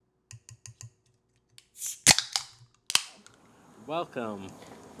Welcome.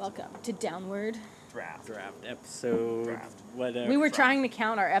 Welcome to Downward. Draft episode. Whatever. We were trying to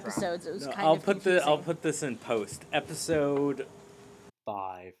count our episodes. It was No, kind of confusing. I'll put this in post. Episode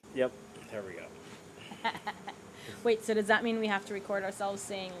 5. Yep. There we go. Wait, so does that mean we have to record ourselves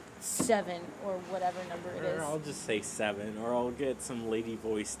saying 7 or whatever number it is? Or I'll just say 7, or I'll get some lady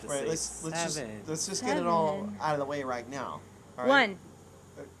voice to say let's just 7. get it all out of the way right now. All right? 1,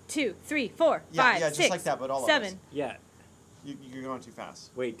 2, 3, 4, 5, just 6, like that, but all of 7. us. Yeah. You're going too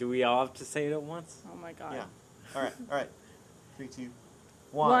fast. Wait, do we all have to say it at once? Oh my god. Yeah. All right. 3, 2,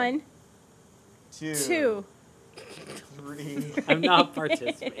 1, 2, 2. 3. I'm not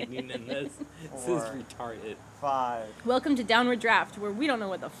participating in this. This is 4, retarded. 5. Welcome to Downward Draft, where we don't know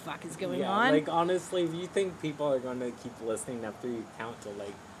what the fuck is going on. Like, honestly, if you think people are going to keep listening after you count to,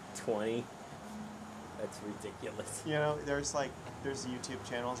 20, that's ridiculous. You know, there's YouTube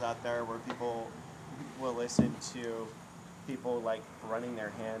channels out there where people will listen to people running their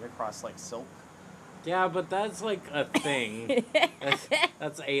hand across silk. Yeah, but that's a thing.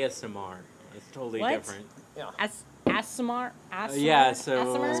 that's ASMR. It's totally What? different. Yeah. ASMR? Yeah, so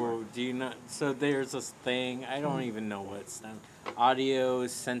ASMR? do you not? So there's this thing. I don't even know what it's audio,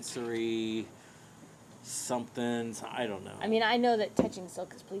 sensory, somethings. I don't know. I mean, I know that touching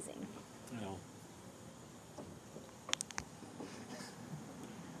silk is pleasing. No.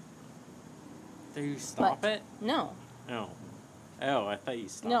 Do you stop it? No. No. Oh, I thought you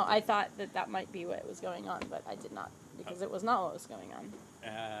stopped. No, it. I thought that might be what was going on, but I did not, because it was not what was going on.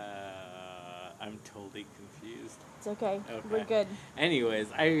 I'm totally confused. It's okay. Okay. We're good.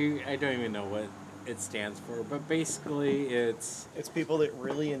 Anyways, I don't even know what it stands for, but basically it's people that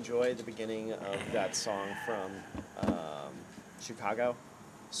really enjoy the beginning of that song from Chicago.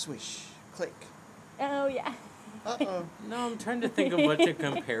 Swish, click. Oh, yeah. Uh-oh. no, I'm trying to think of what to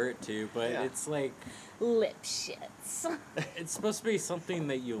compare it to, but Yeah. it's Lip shits. it's supposed to be something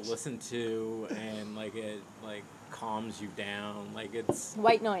that you listen to and it calms you down. It's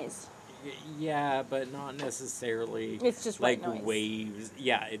White noise. yeah, but not necessarily. It's just white noise. Waves.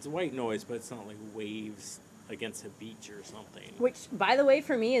 Yeah, it's white noise, but it's not like waves against a beach or something. Which, by the way,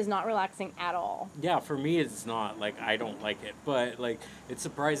 for me is not relaxing at all. Yeah, for me it's not. I don't like it, but it's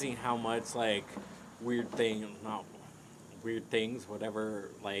surprising how much weird things,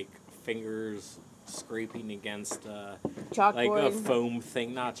 whatever, fingers scraping against Chalkboard. a foam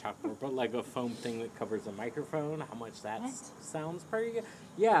thing, not chalkboard, but a foam thing that covers a microphone, how much that What? sounds pretty good.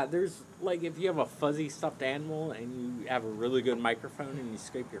 Yeah, there's if you have a fuzzy stuffed animal and you have a really good microphone and you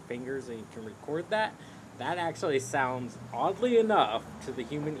scrape your fingers and you can record that actually sounds, oddly enough, to the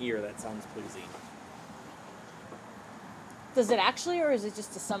human ear, that sounds pleasing. Does it actually, or is it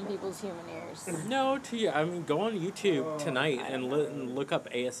just to some people's human ears? No, to you. I mean, go on YouTube tonight and look up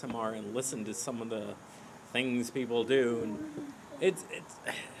ASMR and listen to some of the things people do. And it's.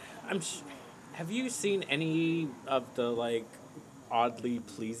 Have you seen any of the oddly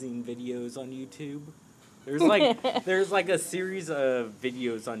pleasing videos on YouTube? There's there's a series of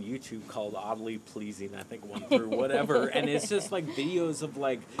videos on YouTube called Oddly Pleasing. I think 1 through whatever, and it's just videos of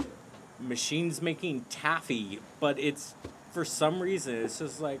machines making taffy, but it's. For some reason, it's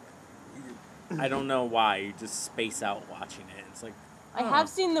just I don't know why, you just space out watching it. It's I have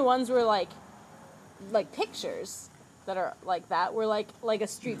seen the ones where pictures that are like that, where like a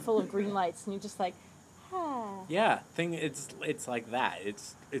street full of green lights, and you're just ah. Yeah, it's like that.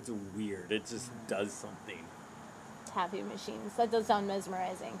 It's weird. It just does something. Taffy machines. That does sound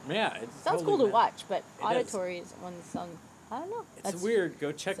mesmerizing. Yeah, it Sounds totally cool to watch, but It auditory ones sound. I don't know. It's weird.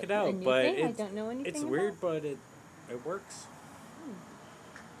 Go check it out. A new But thing? I it's, don't know anything. it's about. weird, but it works.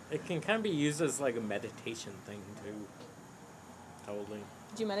 It can kind of be used as a meditation thing too. Totally.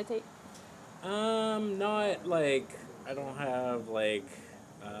 Did you meditate? Not I don't have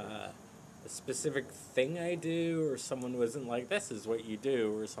a specific thing I do, or someone wasn't this is what you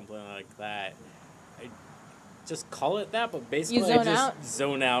do, or something like that. I just call it that, but basically zone I just out?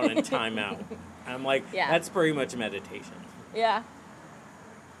 zone out and time out. I'm Yeah. that's pretty much meditation. Yeah.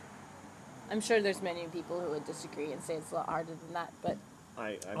 I'm sure there's many people who would disagree and say it's a lot harder than that, but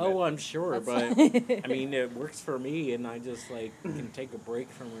I'm sure, but That's- I mean, it works for me, and I just can take a break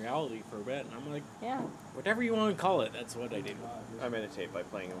from reality for a bit, and I'm yeah. whatever you want to call it, that's what I do. I meditate by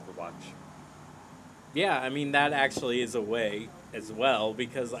playing Overwatch. Yeah, I mean, that actually is a way as well,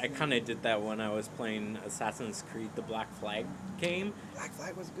 because I kind of did that when I was playing Assassin's Creed, the Black Flag game. Black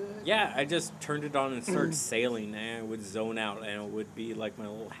Flag was good. Yeah, I just turned it on and started sailing, and I would zone out, and it would be my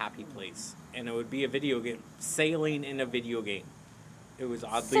little happy place. And it would be a video game, sailing in a video game. It was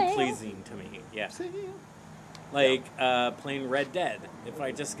oddly Sail. pleasing to me, yeah. Playing Red Dead. If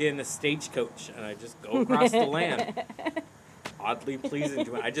I just get in a stagecoach and I just go across the land. oddly pleasing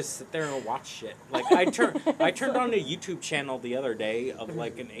to me. I just sit there and watch shit. Like I turned on a YouTube channel the other day of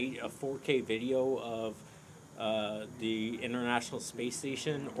like a 4K video of the International Space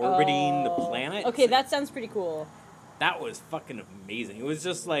Station orbiting the planet. Okay, that sounds pretty cool. That was fucking amazing. It was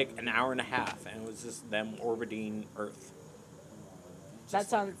just like an hour and a half, and it was just them orbiting Earth. That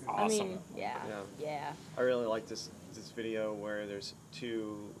sounds. awesome. I mean, yeah. I really like this video where there's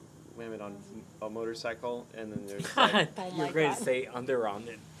two women on a motorcycle, and then there's like, Oh You're my going God. to say they're on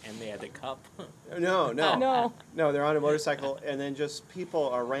it, and they had a cup. no, No. they're on a motorcycle, and then just people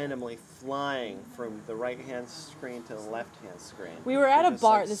are randomly flying from the right-hand screen to the left-hand screen. We were at They're a just,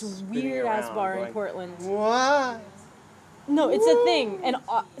 bar, like, this spinning weird ass around bar in going, Portland. What? No, it's a thing. And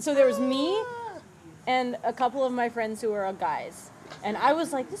so there was me and a couple of my friends who were guys. And I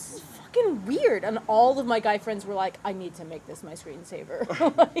was like, this is fucking weird. And all of my guy friends were like, I need to make this my screensaver.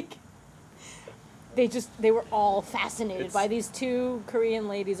 Like, they were all fascinated by these two Korean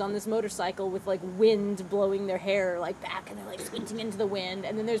ladies on this motorcycle with like wind blowing their hair like back, and they're like squinting into the wind.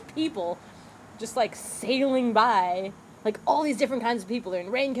 And then there's people just like sailing by, like all these different kinds of people. They're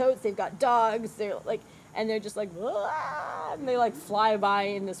in raincoats, they've got dogs, they're like, and they're just like, "Wah!" And they like fly by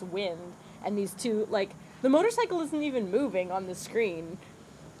in this wind. And these two, like, the motorcycle isn't even moving on the screen.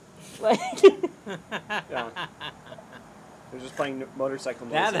 Like, Yeah. They're just playing motorcycle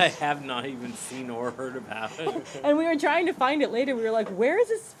noises. That I have not even seen or heard about. and we were trying to find it later. We were like, where is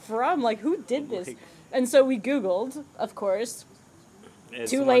this from? Like, who did this? Like- And so we Googled, of course, As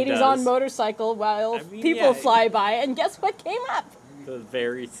two one ladies on does. motorcycle while I mean, people yeah. fly by. And guess what came up? The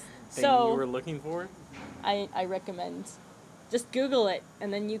very thing So- you were looking for? I recommend. Just Google it,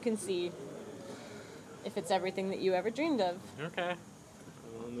 and then you can see if it's everything that you ever dreamed of. Okay.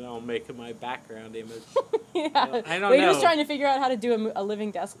 I'll make it my background image. Yeah. I don't We're just know. trying to figure out how to do a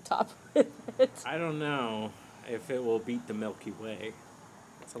living desktop with it. I don't know if it will beat the Milky Way.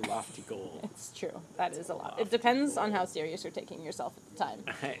 It's a lofty goal. It's true. That is a lot. It depends on how serious you're taking yourself at the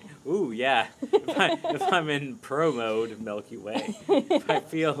time. Ooh, yeah. If I'm in pro mode of Milky Way, if I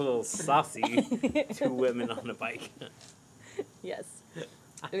feel a little saucy, two women on a bike. Yes.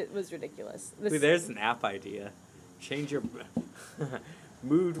 It was ridiculous. Ooh, there's an app idea. Change your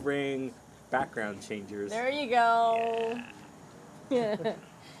mood ring background changers. There you go. Yeah. You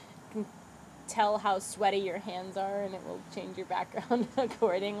can tell how sweaty your hands are, and it will change your background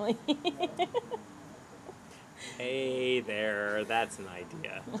accordingly. Hey there, that's an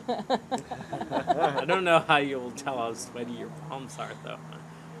idea. I don't know how you'll tell how sweaty your palms are, though.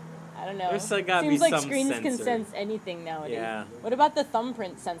 I don't know. There's still gotta Seems be like some screens can sensor. sense anything nowadays. Yeah. What about the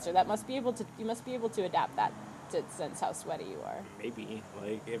thumbprint sensor? That must be able to. You must be able to adapt that to sense how sweaty you are. Maybe.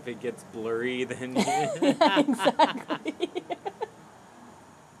 Like, if it gets blurry, then... Exactly.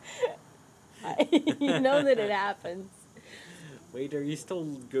 You know that it happens. Wait, are you still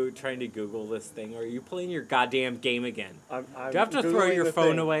trying to Google this thing, or are you playing your goddamn game again? I'm Do you have to throw Googling your the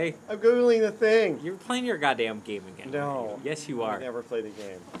phone thing. away? I'm Googling the thing. You're playing your goddamn game again. No. Yes, you I are. never play the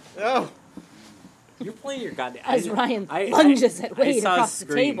game. No. You're playing your goddamn... As Ryan lunges at Wade I saw across his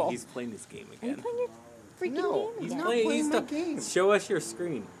the screen. table. He's playing his game Are you again. playing your freaking No, game he's again? not playing my the game. Show us your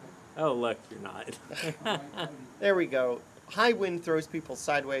screen. Oh, look, you're not. There we go. High wind throws people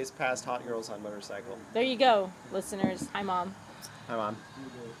sideways past hot girls on motorcycle. There you go, listeners. Hi, Mom. Hi,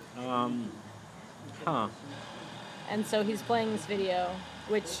 Mom. Huh. And so he's playing this video,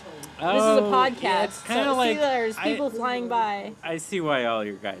 which this is a Oh, podcast. yeah, it's kinda so like- see, there's I- people flying by. I see why all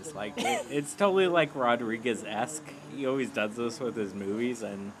your guys like it. It's totally like Rodriguez-esque. He always does this with his movies,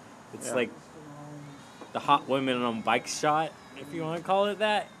 and it's Yeah. like the hot women on bike shot, if you want to call it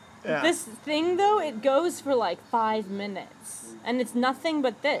that. Yeah. This thing, though, it goes for like 5 minutes, and it's nothing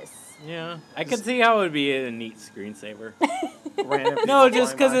but this. Yeah, I could see how it would be a neat screensaver. Random people No,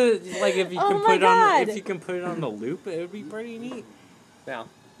 just flying by. because like if you Oh can my put it on God. if you can put it on the loop, it would be pretty neat. Yeah.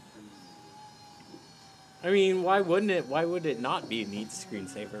 I mean, why wouldn't it? Why would it not be a neat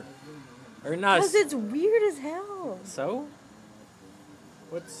screensaver? Or not? Because it's weird as hell. So?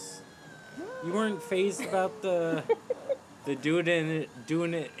 You weren't phased about the doing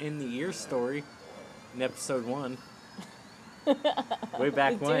it in the ear story in episode 1. Way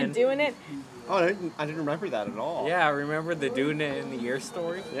back when. Doing it. Oh, I didn't remember that at all. Yeah, remember the doing it in the ear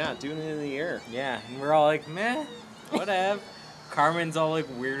story? Yeah, doing it in the air. Yeah, and we're all like, meh, whatever. Carmen's all like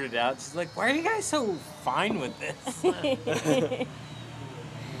weirded out. She's like, why are you guys so fine with this?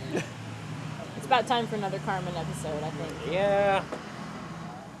 It's about time for another Carmen episode, I think. Yeah.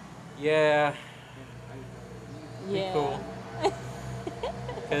 Yeah. Yeah. Cool.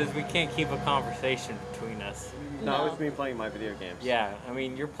 Because we can't keep a conversation between us. Not No. with me playing my video games. Yeah, I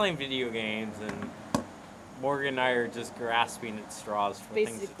mean, you're playing video games and Morgan and I are just grasping at straws for things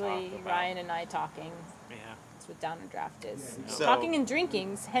to Basically, talk about. Ryan and I talking. Yeah. That's what down a draft is. So- Talking and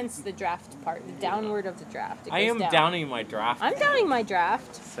drinking's hence the draft part, the downward of the draft. It I goes am down. downing my draft. I'm downing my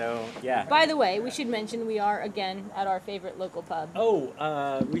draft. So, yeah. By the way, we should mention we are again at our favorite local pub.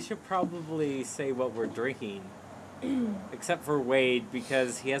 Oh, we should probably say what we're drinking. Except for Wade,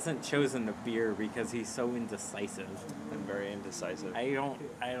 because he hasn't chosen a beer because he's so indecisive. I'm very indecisive. I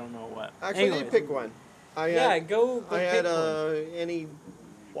don't know what. Actually, Anyways, pick one. I Yeah, had, go I pick had one. any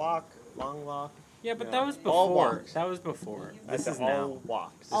long walk. Yeah, but yeah. that was All before. walks. That was before. This At is the now. all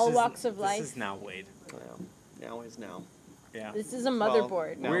walks. This All is- walks of life. This is now Wade. Well, now is now. Yeah. This is a Well,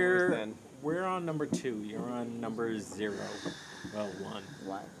 motherboard. now We're is then. we're on number 2. You're on number 0. Well, 1.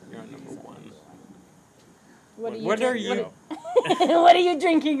 What? You're on number 1. What are you? What are drink- you? What are you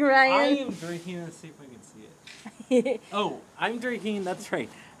drinking, I Ryan? am drinking. Let's see if I can see it. Oh, I'm drinking. That's right.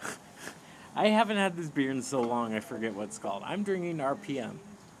 I haven't had this beer in so long. I forget what it's called. I'm drinking RPM.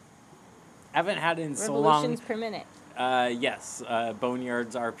 Haven't had it in so long. Revolutions per minute. Yes,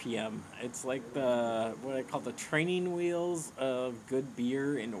 Boneyard's RPM. It's like what I call the training wheels of good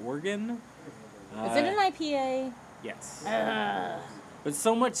beer in Oregon. Is it an IPA? Yes. Ugh. But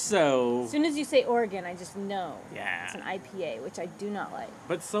so much so. As soon as you say Oregon, I just know Yeah. it's an IPA, which I do not like.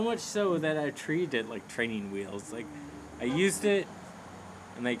 But so much so that I treated it like training wheels. Like, I used it,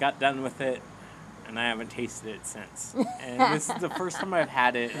 and I got done with it, and I haven't tasted it since. And this is the first time I've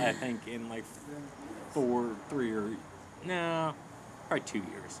had it, I think, in like 3 or... No, probably 2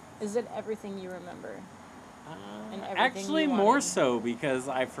 years. Is it everything you remember? And everything Actually, you more wanted. so because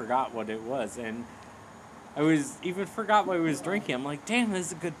I forgot what it was, and I even forgot what I was drinking. I'm like, damn, this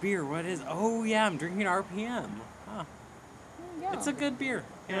is a good beer. What is? Oh yeah, I'm drinking RPM. Huh. Yeah. It's a good beer.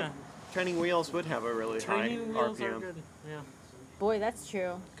 Yeah. Training wheels would have a really Training high wheels RPM are good. Yeah. Boy, that's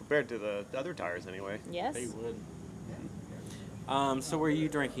true. compared to the other tires, anyway. Yes. They would. So what are you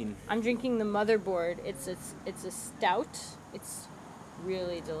drinking? I'm drinking the motherboard. It's a stout. It's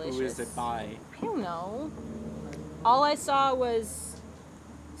really delicious. Who is it by? I don't know. All I saw was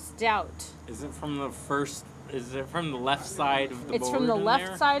stout. Is it from the first? Is it from the left side of the It's board? from the in left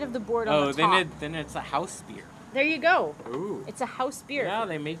there? side of the board on Oh, the top. then it's a house beer. There you go. Ooh. It's a house beer. Yeah,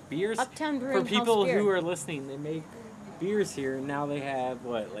 they make beers. Uptown For Brewing people house beer. who are listening, they make beers here, and now they have,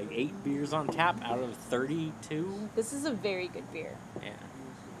 what, like 8 beers on tap out of 32? This is a very good beer. Yeah.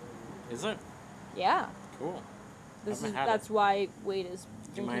 Is it? Yeah. Cool. Haven't had That's why Wade is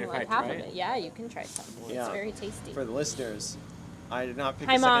you mind drinking if like I half try of it? it. Yeah, you can try some. Yeah. It's very tasty. For the listeners, I did not pick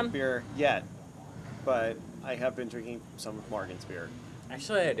Hi, a second Mom. beer yet, but I have been drinking some of Morgan's beer.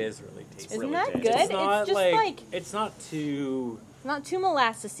 Actually, it is really tasty. Isn't really that tasty. good? It's not just like it's not too, not too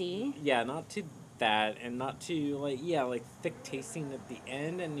molassesy. yeah, not too that, and not too, like, yeah, like thick tasting at the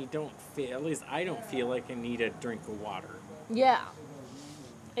end, and you don't feel, at least I don't feel like I need a drink of water. Yeah.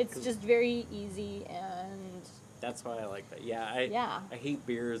 It's just very easy and That's why I like that. Yeah, Yeah. I hate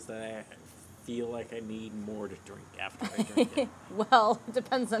beers that I feel like I need more to drink after I drink it. well, it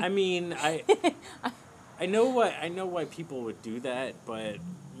depends on I mean, I know why people would do that, but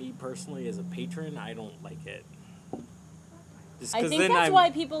me personally as a patron, I don't like it. Just I 'cause think then that's I'm-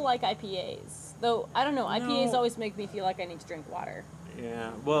 why people like IPAs. Though I don't know, IPAs No. always make me feel like I need to drink water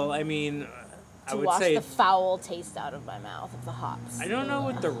Yeah. Well, I mean, I to would wash say the foul taste out of my mouth of the hops. I don't know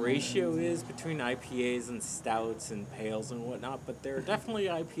what the ratio is between IPAs and stouts and pales and whatnot, but there are definitely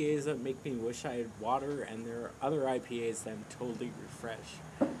IPAs that make me wish I had water, and there are other IPAs that I'm totally refreshed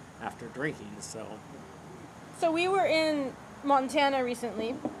after drinking. So we were in Montana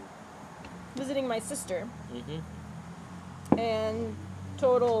recently, visiting my sister, Mm-hmm. and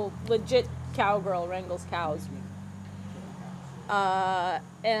total legit cowgirl wrangles cows.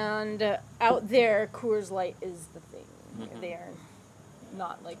 And out there, Coors Light is the thing. Mhm. They are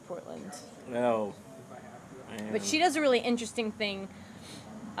not like Portland. No. But she does a really interesting thing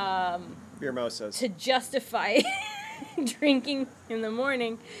Beer mosas. to justify drinking in the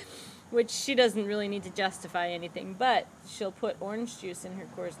morning, which she doesn't really need to justify anything, but she'll put orange juice in her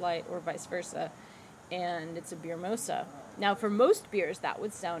Coors Light or vice versa, and it's a beer mosa. Now, for most beers, that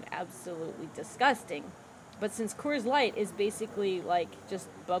would sound absolutely disgusting, but since Coors Light is basically like just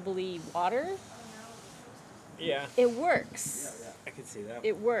bubbly water, Yeah. it works. I could see that.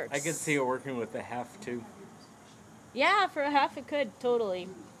 It works. I could see it working with the half too. Yeah, for a half it could, totally.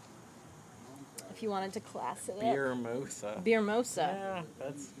 If you wanted to class it up. Beer mosa. Beer mosa. Yeah,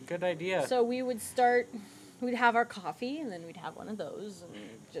 that's a good idea. So we'd have our coffee, and then we'd have one of those, and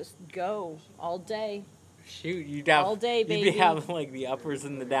just go all day. Shoot, you'd have All day, You'd baby. be having like the uppers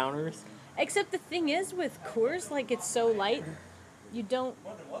and the downers. Except the thing is, with Coors, like, it's so light, you don't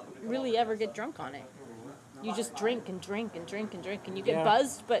really ever get drunk on it. You just drink and drink and drink and drink, and you get Yeah.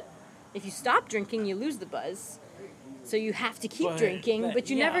 buzzed. But if you stop drinking, you lose the buzz. So you have to keep drinking, but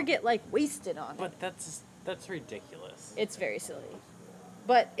you yeah. never get like wasted on it. But that's ridiculous. It's very silly.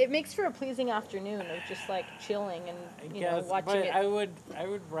 But it makes for a pleasing afternoon of just like chilling and watching but it. I would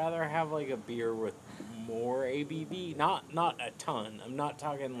rather have like a beer with more ABV, not a ton. I'm not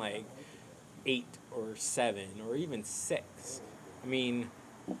talking like 8 or 7 or even 6. I mean,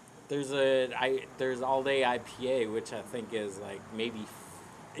 there's all day IPA, which I think is like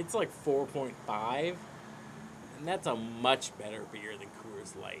it's like 4.5, and that's a much better beer than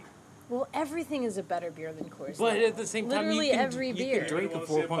Coors Light. Well, everything is a better beer than Coors But Light. at the same time, Literally you can, every you beer. can drink a Wanna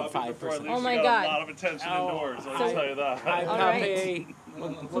see a puppy before I 4.5%. leave? Oh She my got God. a lot of attention Oh, indoors. I'll So- tell you that. Hi, All puppy.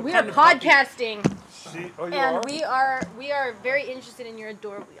 So we are podcasting, Oh, you and are? we are very interested in your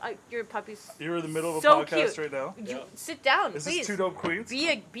adorable. Your puppy's You're in the middle of a so podcast cute. right now. You sit down, Is please. this Two Dope Queens?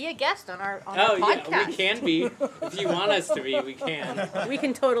 Be a guest on our Oh podcast. yeah, we can be. If you want us to be, we can. We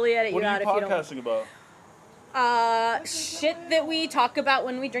can totally edit What you are out you if you don't. podcasting about? Shit that we talk about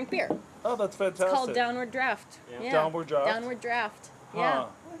when we drink beer. Oh, that's fantastic. It's called Downward Draft. Yeah. Yeah. Downward Draft? Downward Draft. Huh. Yeah.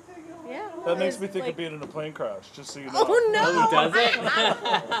 Yeah. That makes me It's think like- of being in a plane crash, just so you know. Oh no! Does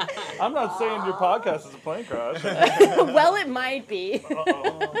it? I'm not saying your podcast is a plane crash. Well, it might be.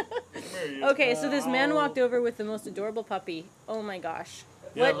 Uh-oh. Come here, you. Okay, so this man walked over with the most adorable puppy. Oh my gosh.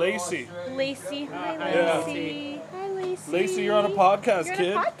 Yeah, What? Lacey. Lacey. Hi, Yeah. Lacey. Hi, Lacey. Lacey, you're on a podcast, You're on a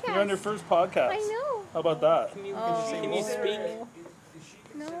kid. podcast. You're on your first podcast. I know. How about that? Can you Oh. can you speak?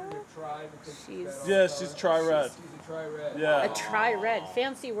 No. She's Yeah, she's Tri-Red. a Yeah. tri-red.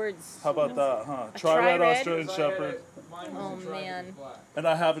 Fancy words. How about that, huh? A Tri-Red Tri-Red? Australian Shepherd. Oh man. And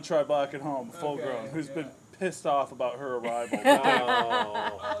I have a Tri-Black at home, full grown, who's been pissed off about her arrival.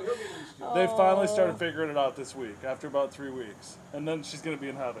 Oh. They finally started figuring it out this week, after about 3 weeks. And then she's going to be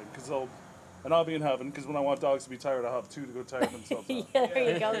in heaven, and I'll be in heaven, because when I want dogs to be tired, I'll have 2 to go tire themselves out. Yeah,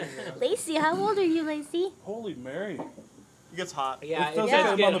 there you go. Lacey, how old are you, Lacey? Holy Mary. It gets hot. Yeah, It it feels does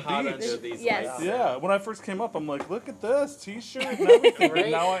like I'm get on the hot beach. under these Yes. lights. Yeah, when I first came up, I'm like, look at this, t-shirt and everything. Right?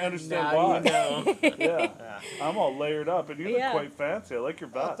 Now I understand Now why. you know. Yeah, Yeah. I'm all layered up, and you look Yeah. quite fancy. I like your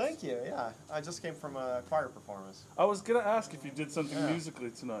Oh, vest. thank you. Yeah, I just came from a choir performance. I was going to ask if you did something Yeah.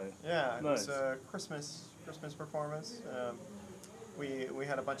 musically tonight. Yeah, it was Nice. a Christmas performance. We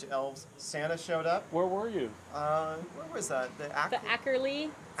had a bunch of elves. Santa showed up. Where were you? Where was that? The The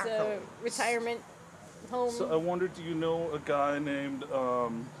Ackerley. It's a Ackerley. retirement home. So I wonder, do you know a guy named,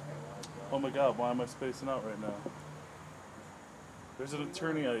 oh my God, why am I spacing out right now? There's an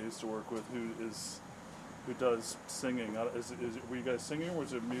attorney I used to work with who does singing. Were you guys singing?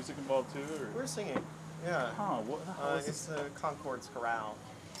 Was there music involved too? Or? We're singing. Yeah. Huh, what the hell is It's this? the Concord's Chorale.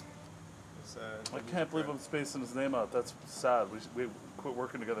 It's, I can't believe I'm spacing his name out. That's sad. We quit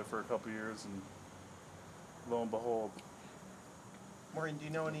working together for a couple years, and lo and behold, Maureen, do you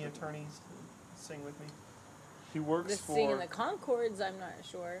know any attorneys to sing with me? he works the singing for the Concords, I'm not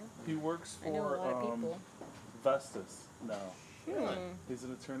sure. he works I know a for lot of people. Vestas now. Really? He's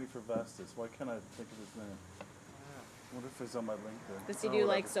an attorney for Vestas. Why can't I think of his name? I wonder if he's on my LinkedIn. Does he Oh, do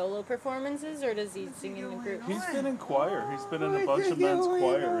like whatever. solo performances or does he sing in a group? He's been in choir. He's been in a bunch of men's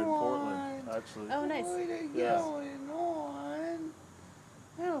choir in Portland, actually. Oh, nice. Yeah. on?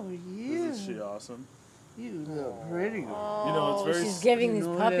 Oh, you. Isn't she awesome? You look pretty. know, it's very she's s- giving these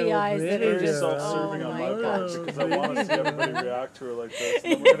puppy eyes that are Very just self-serving oh on my my gosh. part because I want to see everybody react to her like this.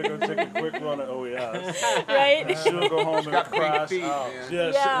 And then we're gonna go take a quick run at OES. Right? She'll go home and got big crash feet, out. man.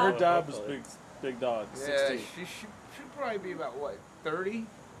 Yeah, Yeah. her dad was big dog. Yeah, 16. she should probably be about what, 30?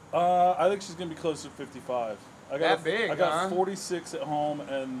 I think she's gonna be closer to 55. I got That big, I got huh? 46 at home,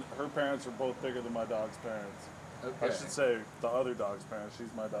 and her parents are both bigger than my dog's parents. Okay. I should say the other dog's parents. She's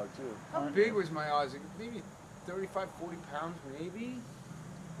my dog too. How big was my Aussie? Maybe 35, 40 pounds, maybe?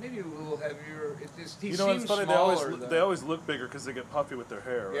 Maybe a little heavier. It just, he You know, it's seems funny. smaller. They always look bigger because they get puffy with their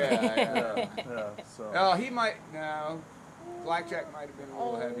hair. Right? Yeah, yeah. yeah. So. Oh, he might, no. Blackjack might have been a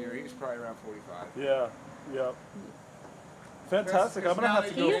little heavier. He was probably around 45. Yeah. Yep. Fantastic. I'm gonna have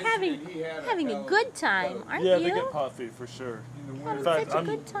to So you're go. having a good time, aren't Yeah, you? they get puffy for sure. Having In fact, such a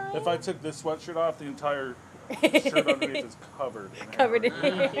good time. if I took this sweatshirt off, the entire shirt underneath is covered. In hair. Covered in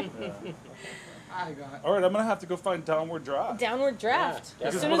Yeah. I got All right, I'm gonna have to go find Downward Draft. Downward Draft. Yeah.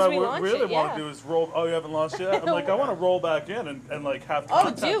 As Because soon what as I we would launch really it, want yeah. to do is roll. Oh, you haven't launched yet? I'm like, I want to roll back in and like have Oh,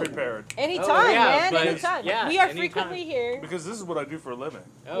 content dude. prepared. Anytime, Oh, yeah, man, but- anytime. yeah, we are anytime. frequently here. Because this is what I do for a living.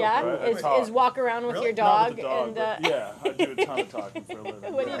 Oh, yeah, right, is, talk. is walk around with Really? your Not dog, with the dog, and but yeah, I do a ton of talking for a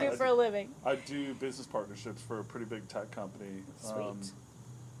living. what do you Yeah, do for a living? I do business partnerships for a pretty big tech company. Sweet.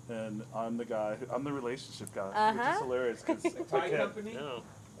 And I'm the guy. I'm the relationship guy, which Uh-huh. is hilarious because I Thai can't. company? No.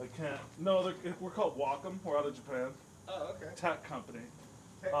 I can't. No, we're called Wacom. We're out of Japan. Oh, okay. Tech company.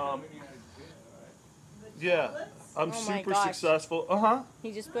 Tech Um, company out of Japan, Yeah, I'm Oh my super gosh. successful.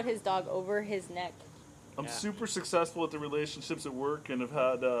 He just put his dog over his neck. I'm Yeah. super successful with the relationships at work, and have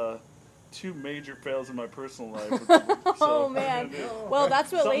had 2 major fails in my personal life. Oh man. Well,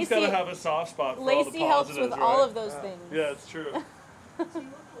 that's what Someone's Lacey. gotta have a soft spot for all the Lacey helps with positives, all right? of those things. Yeah, it's true.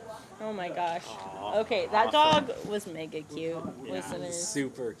 Oh my gosh. Aw, Okay, that awesome. dog was mega cute, Yeah, listeners.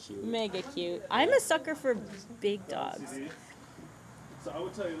 super cute. Mega cute. I'm a sucker for big dogs. So I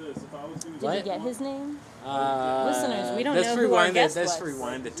would tell you this: if I was going to Did you get his name? Listeners, we don't know who our guest Let's was.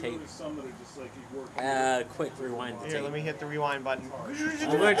 rewind the tape. some that are just like you work. Quick rewind the Here, tape. let me hit the rewind button.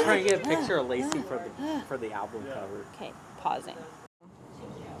 I'm gonna try and get a picture of Lacey for the album cover. Okay, pausing.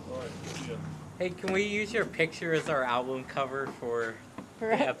 All right, yeah. Hey, can we use your picture as our album cover for the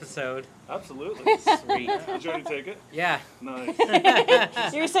Correct. episode? Absolutely. Sweet. Did you already take it? Yeah.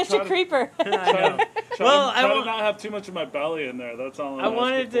 Nice. You're such Try a to- creeper. I know. Try Well, to I not have too much of my belly in there. That's all I'm I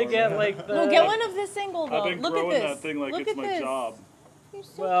wanted asking to for. get like the. No, get one of this angle though. I've been Look at growing this. that thing like Look it's at my this. job. You're so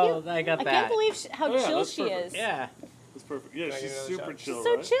Well, cute. I got I that. can't believe how Oh, yeah, chill that's she perfect. is. Yeah. That's perfect. Yeah, Can I she's get another super shot? chill,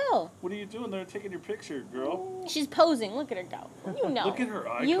 So right? chill. What are you doing there? Taking your picture, girl. She's posing. Look at her go. You know. Look at her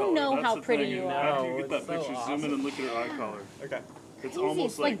eye You color. know That's how the pretty thing. you And are. After you No, get that it's so picture, zoom in awesome. and look at her eye color. Okay. It's Crazy, almost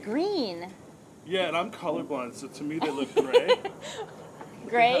it's like green. yeah, and I'm colorblind, so to me they look gray.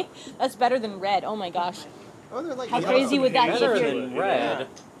 Gray? That's better than red. Oh my gosh. Oh, they're like How yellow. crazy would that be Better if you're... than red.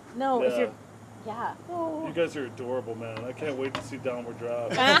 No, if Yeah. you're... Yeah. You guys are adorable, man. I can't wait to see Downward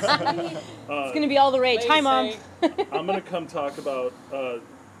Draft. It's going to be all the rage. Hi, Mom. I'm gonna come talk about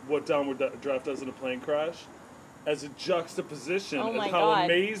what Downward Draft does in a plane crash as a juxtaposition Oh my of how God.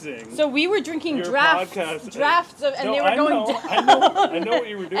 amazing. So we were drinking Your drafts, podcast- and No, they were I going know, down. I know what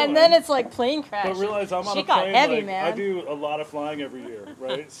you were doing. And then it's like plane crash. But realize I'm on She a got plane. heavy, like, man. I do a lot of flying every year,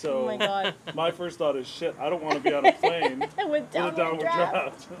 right? So Oh my God. my first thought is, shit, I don't want to be on a plane With with a downward draft.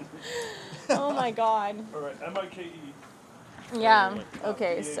 draft. Oh my God. All right, MIKE. Yeah.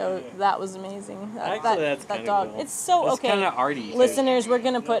 Okay. So that was amazing. Actually, that's that kinda dog. cool. It's so It's okay. kind of arty. too. Listeners, we're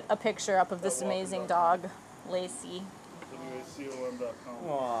gonna put a picture up of this amazing dog, Lacey. WACOM.com.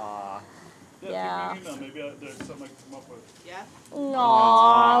 Aw. Yeah. Give me an email. Maybe there's something I can come up with.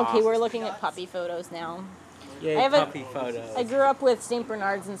 Aww. Okay, we're looking at puppy photos now. Yay, I have a- puppy photos. I grew up with Saint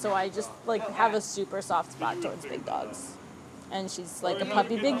Bernards, and so I just like have a super soft spot towards big dogs. And she's like a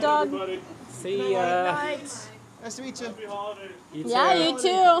puppy big dog. Everybody. See ya. Nice to meet you. Happy holidays. You Yeah, too. you too.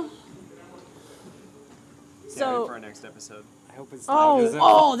 Can't wait So, for our next episode. I hope it's not.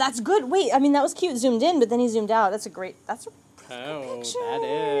 oh, that's good. Wait, I mean that was cute zoomed in, but then he zoomed out. That's a Oh, picture. that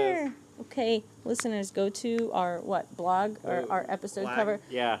is. Okay, listeners, go to our blog or our episode Blag. cover.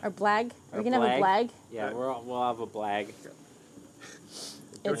 Yeah. Our blag. Are we Our gonna have a blag? blag? Yeah, we'll have a blag.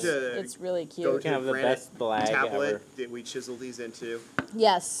 Go It's, to- it's really Go cute. to can have the granite best blag tablet ever. that we chiseled these into.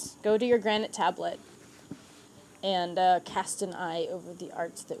 Yes, go to your granite tablet and cast an eye over the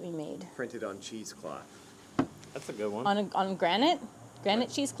art that we made Printed on cheesecloth. That's a good one. on granite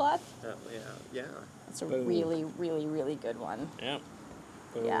cheesecloth. Yeah. That's a Boom. really, really, really good one. Yeah.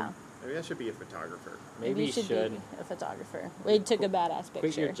 Boom. Yeah, Maybe I should be a photographer. Maybe you should. be a photographer. Wade took a badass Quit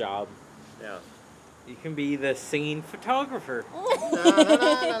picture. your job. Yeah. You can be the singing photographer.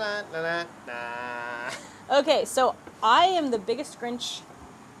 Okay, so I am the biggest Grinch.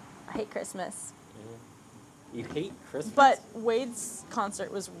 I hate Christmas. You hate Christmas? But Wade's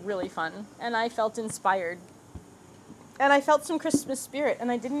concert was really fun, and I felt inspired. And I felt some Christmas spirit,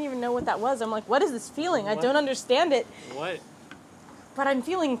 and I didn't even know what that was. I'm like, what is this feeling? I What? don't understand it, What? but I'm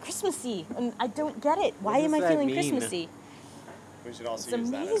feeling Christmassy, and I don't get it. Why What am does I that feeling mean? Christmassy? We should also It's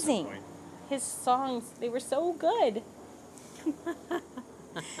use that at some amazing. point. His songs, they were so good.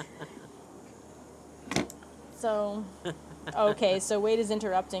 So, okay, so Wade is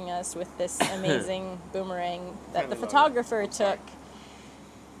interrupting us with this amazing boomerang that the Kinda love it. photographer took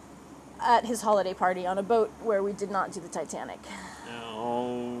at his holiday party on a boat where we did not do the Titanic.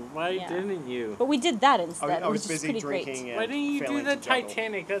 Oh, why Yeah. didn't you? But we did that instead, I was which is busy pretty drinking great. and Why didn't you do failing the to juggle.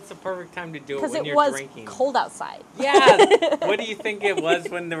 Titanic? That's the perfect time to do it Because when it you're was drinking. cold outside. Yeah. What do you think it was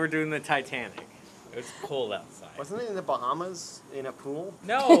when they were doing the Titanic? It was cold outside. Wasn't it in the Bahamas in a pool?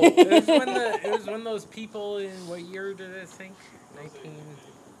 No, it was when those people in what year did it sink? 19.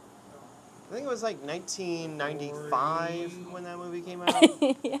 I think it was like 1995 when that movie came out.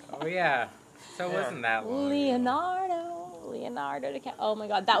 Oh yeah. So it Yeah. wasn't that long. ago. Leonardo DiCaprio. Oh my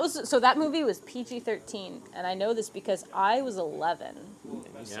God, that movie was PG-13, and I know this because I was 11. Yeah.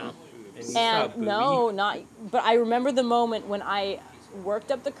 And you saw And a booby? no, not. But I remember the moment when I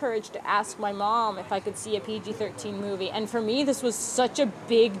worked up the courage to ask my mom if I could see a PG-13 movie. And for me, this was such a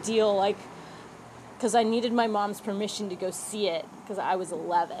big deal, like, because I needed my mom's permission to go see it because I was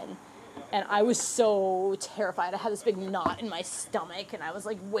 11. And I was so terrified. I had this big knot in my stomach, and I was,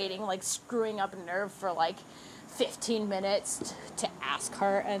 like, waiting, like, screwing up a nerve for, like, 15 minutes to ask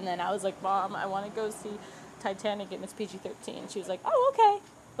her. And then I was like, Mom, I want to go see Titanic, and it's PG-13. She was like, oh, okay.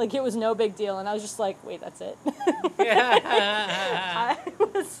 Like, it was no big deal. And I was just like, wait, that's it? I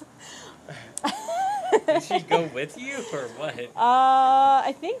was... Did she go with you or what?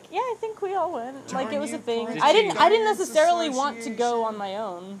 I think we all went. Like, it was a thing. Did I she- didn't necessarily want to go on my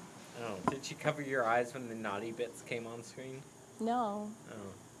own. Oh, did she cover your eyes when the naughty bits came on screen? No,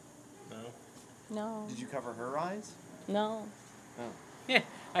 Oh, no. no, Did you cover her eyes? no. Yeah,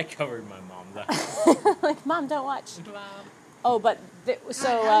 I covered my mom's eyes. Like, Mom, don't watch. Mom. Oh, but How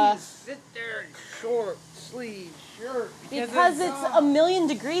do you sit there in short sleeve shirt? because it's a million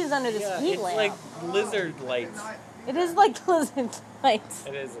degrees under this heat it's lamp. like lizard lights. It is like lizard lights.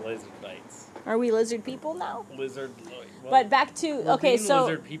 It is lizard lights. Are we lizard people now? Lizard light. Well, But back to we're okay, being so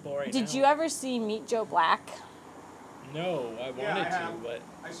lizard people right did now. you ever see Meet Joe Black? No, I wanted to, but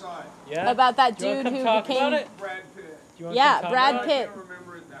I saw it. yeah. About that Do you wanna dude come who talk became about it? Brad Pitt. Do you wanna Yeah, come talk Brad about Pitt. I don't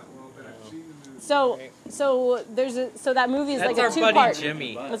remember it that well, but I've seen the movie. So that movie is That's like a our two-part. buddy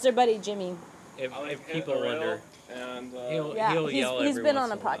Jimmy. That's our buddy Jimmy. If people wonder, And he'll Yeah, yell he's every been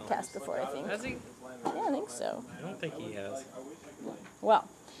once on a in while. podcast before, I think. Has he? Yeah, I think so. I don't think he has. Well,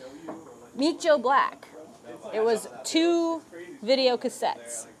 Meet Joe Black. It was 2 video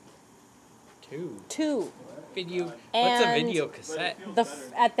cassettes. Two. Video. What's a And video cassette?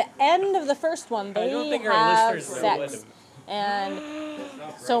 At the end of the first one, I don't they think our have listeners know what sex. And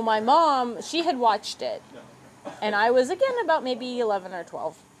so my mom, she had watched it. And I was, again, about maybe 11 or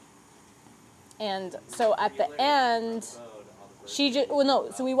 12. And so at the end, she just, well, no,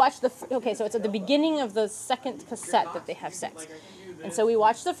 so we watched okay, so it's at the beginning of the second cassette that they have sex. And so we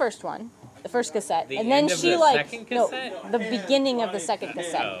watched the first one, the first cassette. The and then end of she the like, second no, cassette? the beginning of the second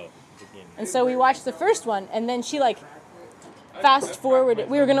cassette. Oh, beginning. And so we watched the first one, and then she like fast forwarded.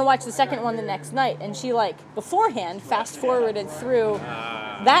 We were gonna watch the second one the next night, and she like beforehand fast forwarded through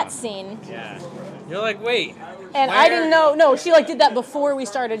that scene. Yeah. You're like, wait. And I didn't know. No, she like did that before we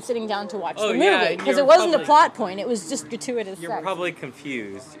started sitting down to watch Oh, the yeah, movie and because you're it wasn't a probably- plot point. It was just gratuitous You're sex. probably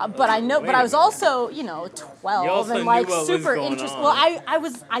confused. But I know. But Wait I a was minute. also 12 also and like knew what was super going interested. on.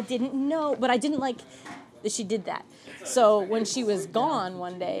 Well, I didn't know, but I didn't like that she did that. So when she was gone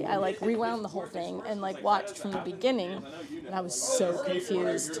one day, I like rewound the whole thing and like watched from the beginning, and I was so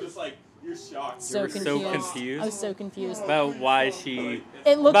confused. So were so confused. confused? I was so confused. About why she.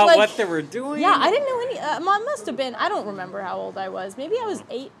 It looked about like what they were doing? Yeah, I didn't know any. I must have been. I don't remember how old I was. Maybe I was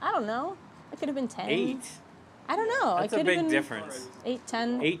 8. I don't know. I could have been 10. 8? I don't know. That's I a could big have been difference. 8,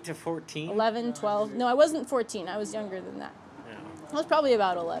 10, 8 to 14? 11, 12. No, I wasn't 14. I was younger than that. Yeah. I was probably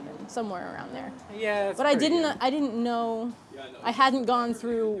about 11, somewhere around there. Yeah, that's But I pretty didn't. I didn't know. I hadn't gone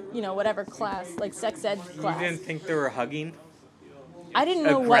through, whatever class, like sex ed good. You class. didn't think they were hugging? I didn't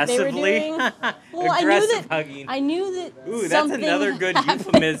know what they were Aggressively? doing. Well, Aggressive hugging. I knew that. Ooh, that's something another good happened.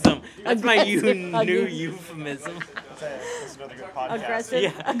 euphemism. That's my Aggressive new hugging. euphemism. That's another good podcast. Aggressive.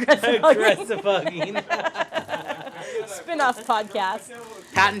 Yeah. Aggressive hugging. Aggressive hugging. Spin-off podcast.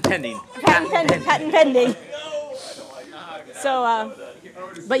 Patent pending. Patent pending. So,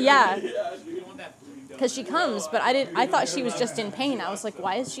 but yeah, because she comes, but I thought she was just in pain. I was like,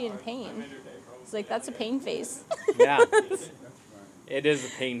 why is she in pain? It's like, that's a pain face. Yeah. It is a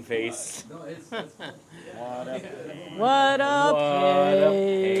pain face. What a What a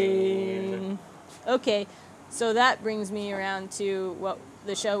pain. Okay, so that brings me around to what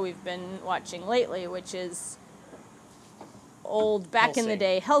the show we've been watching lately, which is old back in the Hellsing.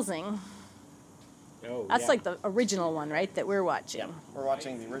 day Helsing. Oh, That's yeah. like the original one, right? That we're watching. We're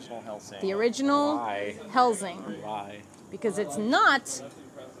watching the original Hellsing. The original Why? Helsing. Why? Because it's not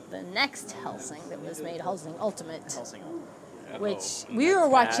the next Helsing that was made Helsing Ultimate, Hellsing. which Uh-oh. we were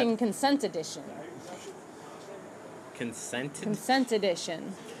That's watching bad. Consent Edition. Consented? Consent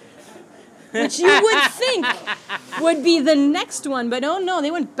Edition. Which you would think would be the next one, but oh no,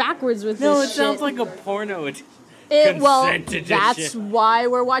 they went backwards with No, it this sounds shit. like a porno. Well, Consent Edition. that's why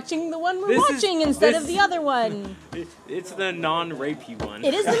we're watching the one we're This is- watching instead this- of the other one. It's the non-rapey one.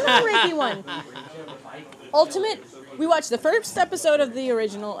 It is the non-rapey one. Ultimate, we watched the first episode of the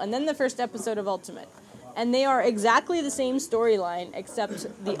original and then the first episode of Ultimate. And they are exactly the same storyline, except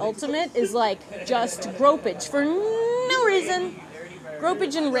the Ultimate is like just gropage for no reason.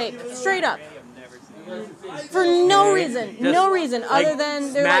 Gropage and rape, straight up. For no reason. No reason other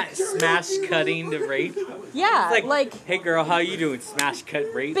than they're like, smash cutting to rape. yeah, like Hey girl, how you doing? Smash cut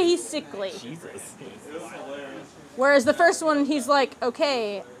rape. basically. Jesus. Whereas the first one, he's like,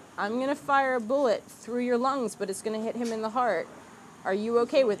 okay, I'm gonna fire a bullet through your lungs, but it's gonna hit him in the heart. Are you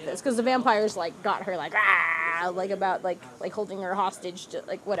okay with this? Because the vampires like got her like about like holding her hostage to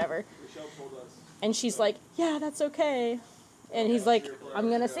like whatever. And she's like, yeah, that's okay. And he's like, I'm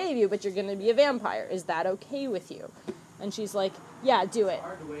gonna save you, but you're gonna be a vampire. Is that okay with you? And she's like, yeah, do it.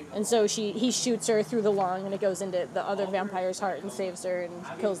 And so he shoots her through the lung, and it goes into the other vampire's heart and saves her and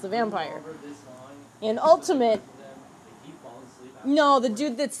kills the vampire. In Ultimate, no, the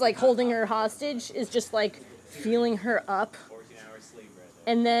dude that's like holding her hostage is just like feeling her up.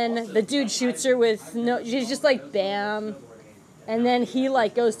 And then the dude shoots her with no, she's just like bam. And then he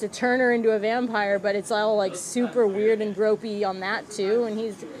like goes to turn her into a vampire, but it's all like super weird and gropey on that too. And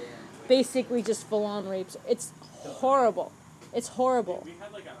he's basically just full on rapes. It's horrible. It's horrible.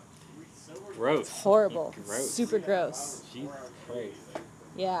 Gross. Horrible. Gross. Super gross. Jesus Christ.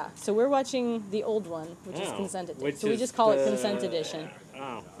 Yeah. So we're watching the old one, which is Oh, Consent Edition. which So we is just call it the- Consent Edition.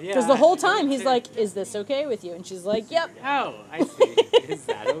 Oh, yeah. Because the whole time he's like, is this okay with you? And she's like, yep. Oh, I see. Is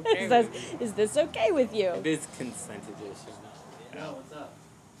that okay? Is this okay with you? It is consent edition.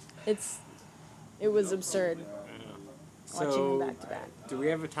 It was absurd watching them So, back to back. do we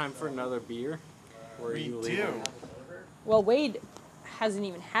have a time for another beer? Or are We you do. leaving? Well, Wade hasn't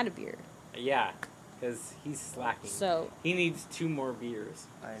even had a beer, Yeah, because he's slacking. so He needs 2 more beers.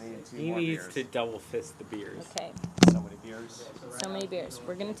 I need 2 He more needs beers. to double fist the beers. okay, So many beers. so many beers.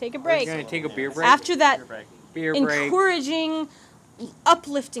 We're gonna take a We're break. going to take a beer break. After that Beer break. beer break. encouraging,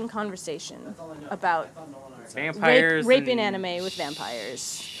 uplifting conversation about Vampires. rape in and anime with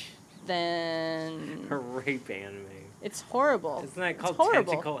vampires, then Rape anime. it's horrible. Isn't that It's called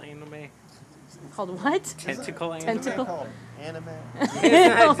horrible. tentacle anime? Called what? Tentacle anime? Tentacle. Called anime. Isn't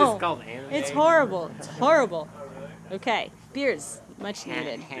that No. just called anime? It's horrible. It's horrible. Okay, beers, much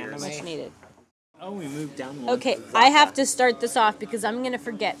needed. Haname. Much needed. Oh, we moved down one. Okay, I have to start this off because I'm gonna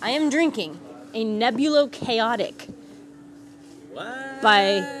forget. I am drinking a Nebulo Chaotic What?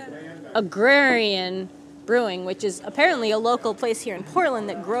 by Agrarian Brewing, which is apparently a local place here in Portland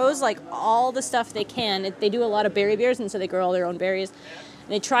that grows like all the stuff they can. They do a lot of berry beers, and so they grow all their own berries. And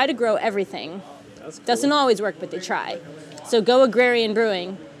they try to grow everything. That's cool. Doesn't always work, but they try. So go Agrarian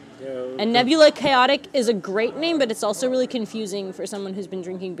Brewing. Go. And Nebula Chaotic is a great name, but it's also really confusing for someone who's been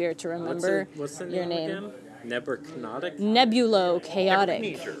drinking beer to remember What's the your name name. again? Nebuchadnezzar? Nebulo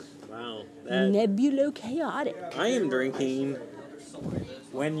Chaotic. Wow. Nebulo Chaotic. I am drinking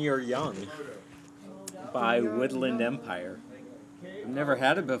When You're Young by Woodland Empire. I've never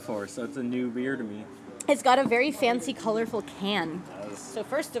had it before, so it's a new beer to me. It's got a very fancy, colorful can. Does. So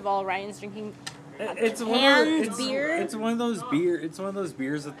first of all, Ryan's drinking. It's canned beer? It's one of those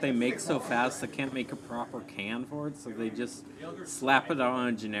beers that they make so fast they can't make a proper can for it, so they just slap it on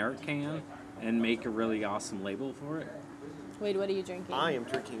a generic can and make a really awesome label for it. Wait, what are you drinking? I am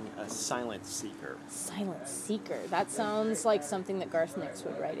drinking a Silent Seeker. Silent Seeker. That sounds like something that Garth Nix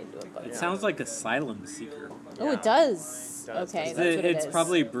would write into a book. It sounds like a Asylum Seeker. Oh, it does. Okay, that's what it It's is.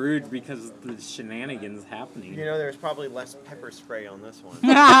 probably brewed because of the shenanigans happening. You know, there's probably less pepper spray on this one.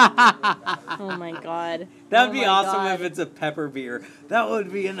 Oh my god. That would Oh be my awesome God. if it's a pepper beer. That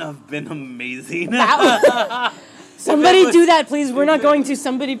would been amazing. Somebody do that, please. We're not going to.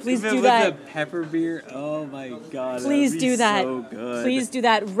 Somebody please If it do was that. a pepper beer, oh my god. Please that'd be do that. So good. Please do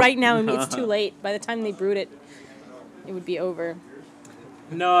that right now. It's too late. By the time they brewed it, it would be over.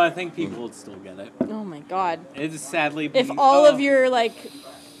 No, I think people would still get it. Oh my god. It's sadly. If all of your like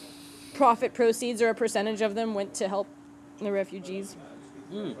profit proceeds or a percentage of them went to help the refugees,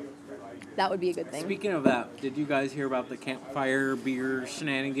 that would be a good thing. Speaking of that, did you guys hear about the campfire beer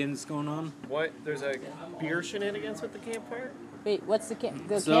shenanigans going on? What? There's a beer shenanigans with the campfire? Wait, what's the So,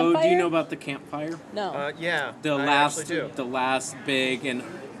 campfire? do you know about the campfire? No. Yeah. The I last, actually do. the last big and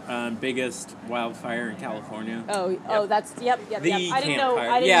biggest wildfire in California. Oh, that's yep. The I didn't know. campfire.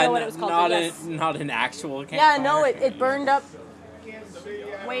 I didn't Yeah, know what it was called. Not but yes. not an actual campfire. Yeah, no, it burned up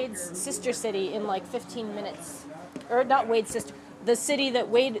Wade's sister city in like 15 minutes. Or not Wade's sister. The city that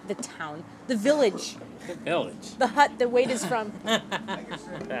Wade, the town, the village, Village. the hut that Wade is from.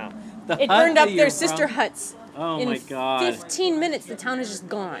 Yeah. The It hut burned that up you're their from- sister huts. Oh in my god. 15 minutes, the town is just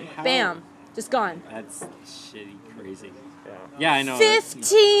gone. How- Bam. Just gone. That's shitty crazy. Yeah. Yeah, I know.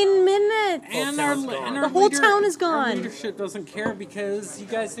 15 minutes! And town's our, gone. and our The whole leader- town is Our gone. leadership doesn't care because you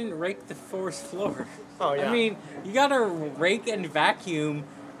guys didn't rake the forest floor. Oh, yeah. I mean, you gotta rake and vacuum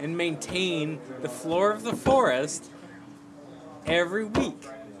and maintain the floor of the forest every week.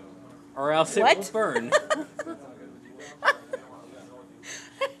 or else it What? will burn.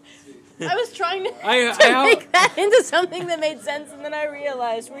 I was trying to I make that into something that made sense, and then I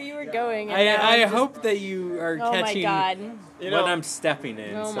realized where you were going. And now I I'm just- hope that you are Oh my catching God. You what know, I'm stepping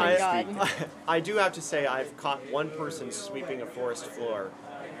in. Oh so my to God. speak. I do have to say I've caught one person sweeping a forest floor,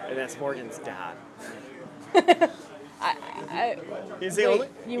 and that's Morgan's dad. I, He's the wait, only.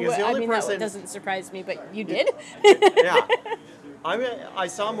 you He's would- the I only mean, person. that doesn't surprise me, but you did? Yeah. I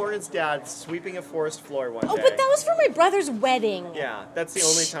saw Morgan's dad sweeping a forest floor one Oh, day. but that was for my brother's wedding. Yeah, that's the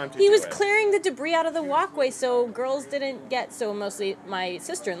only time to He do was it. clearing the debris out of the walkway so girls didn't get, so mostly my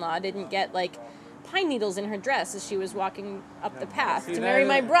sister-in-law didn't get, like, pine needles in her dress as she was walking up the path See, to marry that-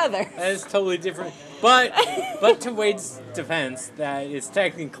 my brother. That is totally different. But to Wade's defense, that is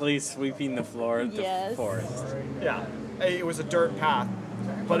technically sweeping the floor of the Yes. forest. Yeah, it was a dirt path,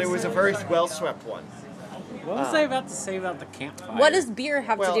 but it was a very well swept one. What was I about to say about the campfire? What does beer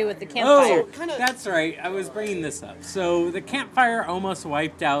have Well, to do with the campfire? Oh, Kinda- that's right. I was bringing this up. So the campfire almost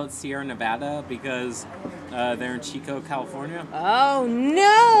wiped out Sierra Nevada because they're in Chico, California. Oh,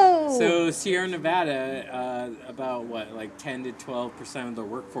 no! So Sierra Nevada, about what, like 10 to 12% of the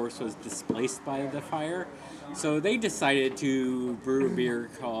workforce was displaced by the fire. So they decided to brew a beer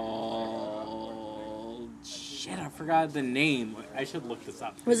called... Shit, I forgot the name. I should look this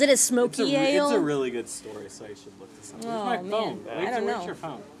up. Was it a It's smoky ale? it's a really good story, so I should look this up. Where's Oh, my man. phone? I don't Where's know. your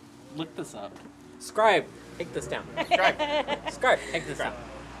phone? Look this up. Scribe, take this down. Scribe, take this down.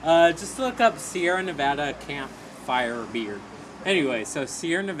 Just look up Sierra Nevada campfire beer. Anyway, so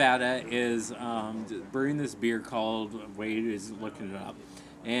Sierra Nevada is brewing this beer called, Wade is looking it up,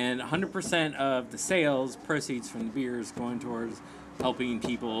 and 100% of the sales proceeds from the beer is going towards helping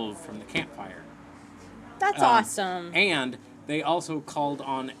people from the campfire. That's awesome. And they also called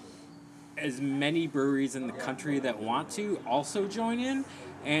on as many breweries in the country that want to also join in.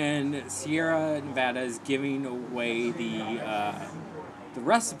 And Sierra Nevada is giving away the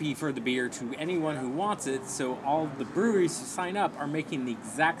recipe for the beer to anyone who wants it. So all the breweries who sign up are making the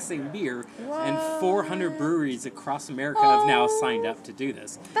exact same beer. And 400 breweries across America have now signed up to do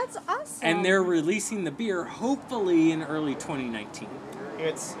this. That's awesome. And they're releasing the beer hopefully in early 2019.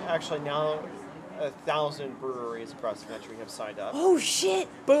 It's actually now 1,000 breweries across the country have signed up. Oh, shit.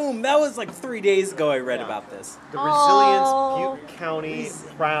 Boom! That was like 3 days ago I read Yeah. about this. The Oh. Resilience Butte County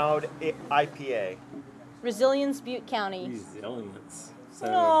Proud IPA. Resilience Butte County. Resilience. So,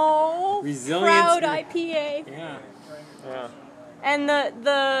 Oh, Resilience proud Butte- IPA. yeah. Yeah. And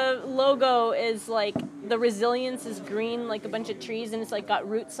the logo is like, the resilience is green, like a bunch of trees, and it's like got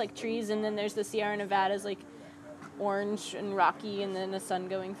roots like trees, and then there's the Sierra Nevadas like orange and rocky, and then the sun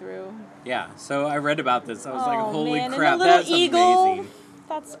going through. Yeah, so I read about this. I was like, Oh, holy man, crap, and a little that's eagle. amazing.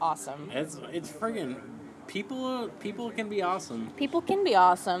 That's awesome. It's friggin' people can be awesome. People can be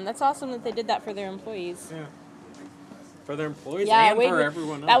awesome. That's awesome that they did that for their employees. Yeah. For their employees Yeah, and Wade for was-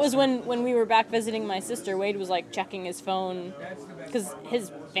 everyone else. That was when we were back visiting my sister. Wade was like checking his phone because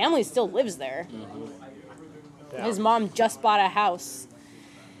his family still lives there. Yeah. His mom just bought a house.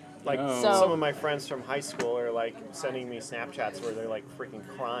 Like Oh. So- some of my friends from high school are like sending me Snapchats where they're like freaking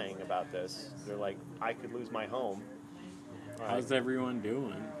crying about this. They're like, I could lose my home. How's everyone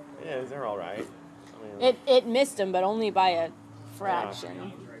doing? Yeah, they're all right. I mean, It missed him, but only by a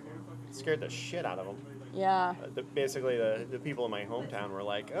fraction. it scared the shit out of them. Yeah. Basically, the people in my hometown were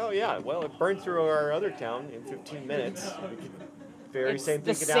like, "Oh yeah, well it burned through our other town in 15 minutes. Very It's same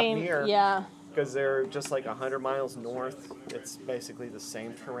the thing could happen same. here." Yeah. Because they're just like 100 miles north. It's basically the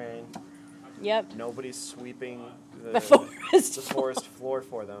same terrain. Yep. Nobody's sweeping The forest. the forest floor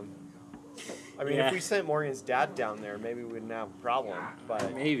for them. I mean, Yeah. if we sent Morgan's dad down there, maybe we wouldn't have a problem.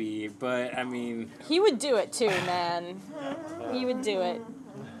 But Maybe, but I mean, He would do it too, man. He would do it.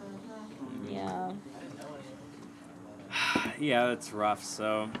 Yeah. yeah, that's rough.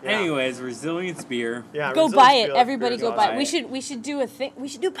 So, Yeah. anyways, Resilience beer. yeah, Go Resilience buy it. beer- Everybody beer's go buy it. awesome. We should do a thing. We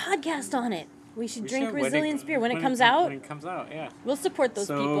should do a podcast on it. We should drink should, when Resilience beer when it comes com- out. When it comes out, yeah. We'll support those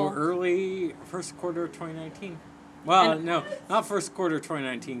so people. early first quarter of 2019. Well, And- no, not first quarter of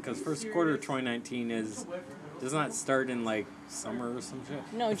 2019 because first quarter of 2019 does not start in like summer or some shit.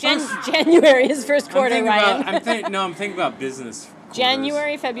 No, January is first I'm quarter, thinking Ryan. about, I'm thinking about business. quarters.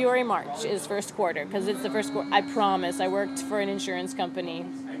 January, February, March is first quarter because it's the first quarter. I promise. I worked for an insurance company.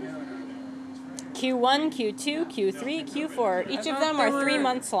 Q1, Q2, Q3, Q4. Each of them are 3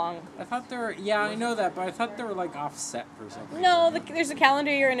 months long. I thought they were. Yeah, I know that, but I thought they were like offset for something. No, there's a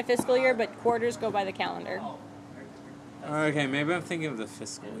calendar year and a fiscal year, but quarters go by the calendar. Okay, maybe I'm thinking of the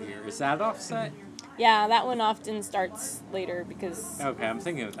fiscal year. Is that offset? Yeah, that one often starts later because Okay, I'm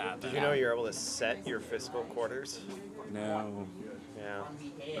thinking of that. Did Then. you know you're able to set your fiscal quarters? No. Yeah.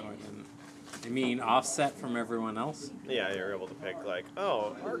 No, I didn't. You mean offset from everyone else? Yeah, you're able to pick like,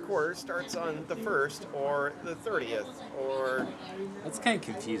 oh, our quarter starts on the 1st or the 30th or That's kind of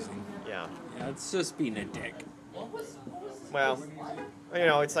confusing. yeah. Yeah, it's just being a dick. Well,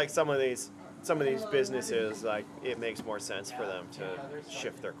 it's like some of these businesses, like it makes more sense for them to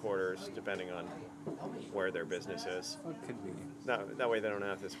shift their quarters depending on where their business is. What could be? That way they don't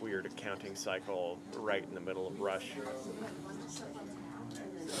have this weird accounting cycle right in the middle of rush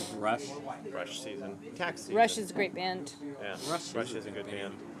season, tax season. Rush is a great band. Yeah, Rush is a good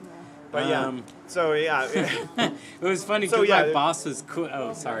band. But yeah, Um, so yeah, It was funny So, because yeah, my boss was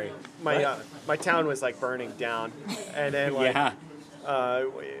oh, sorry. my town was like burning down, and then like Yeah.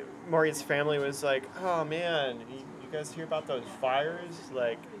 Morgan's family was like, oh man, you guys hear about those fires?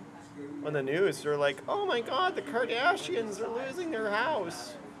 Like on the news, they're like, oh my god, the Kardashians are losing their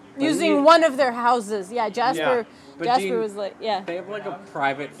house. Using one of their houses. Yeah, Jasper. But Jasper was like, yeah. They have like a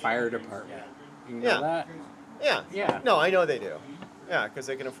private fire department. You know Yeah. that? Yeah. Yeah. No, I know they do. Yeah, because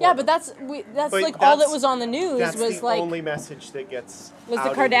they can afford. Yeah, them. but that's But like all that that's- was on the news That's was the like only message that gets was the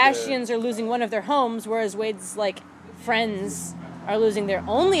out into Kardashians are losing one of their homes, whereas Wade's like friends are losing their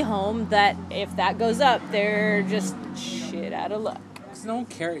only home. That if that goes up, they're just shit out of luck. Because no one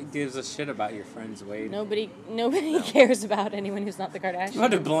gives a shit about your friends, Wade. Nobody cares about anyone who's not the Kardashians.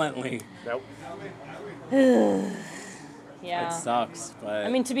 Put it bluntly. Nope. Yeah. It sucks, but I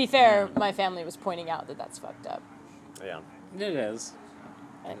mean, to be fair, my family was pointing out that that's fucked up. Yeah. it is.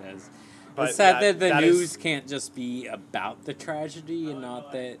 It is. But It's sad that- that the that news is- can't just be about the tragedy and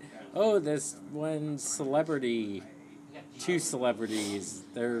not that, oh, this one celebrity, 2 celebrities,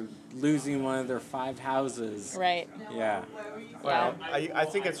 they're losing one of their 5 houses. Right. Yeah. Well, I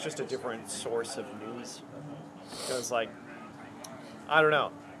think it's just a different source of news. Because like, I don't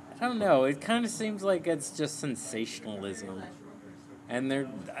know. I don't know. It kind of seems like it's just sensationalism. And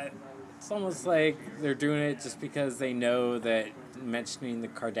it's almost like they're doing it just because they know that mentioning the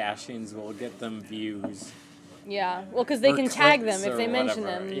Kardashians will get them views. Yeah. Well, because they or can tag clicks them if or they mention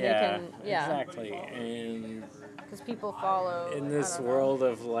whatever. them. Yeah, They can. Yeah. exactly. And Because people follow. in I this don't know. world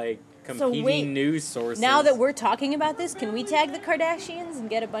of like So competing wait, news sources. Now that we're talking about this, can we tag the Kardashians and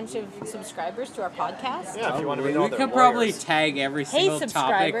get a bunch of subscribers to our podcast? Yeah, if you want to we be all could their probably lawyers. tag every Hey, single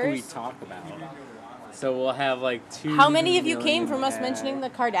topic we subscribers. talk about. So we'll have like 2 How many of you came million from us tags. mentioning the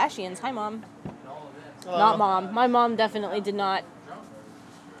Kardashians? Hi, Mom. Hello. Not Mom. My mom definitely did not.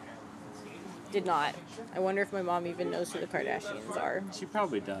 Did not. I wonder if my mom even knows who the Kardashians are. She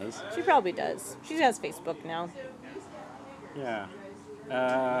probably does. She probably does. She has Facebook now. Yeah.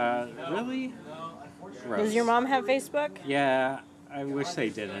 Really? Gross. Does your mom have Facebook? Yeah, I wish they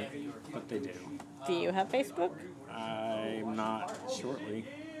didn't, but they do. Do you have Facebook? I'm not shortly.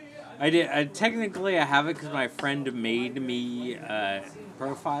 I did. Technically, I have it because my friend made me a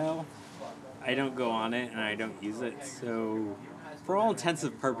profile. I don't go on it and I don't use it, so for all intents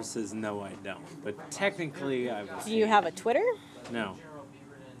and purposes, no, I don't. But technically, I was. Do you have a Twitter? No.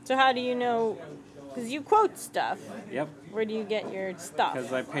 So how do you know? Because you quote stuff. Yep. Where do you get your stuff?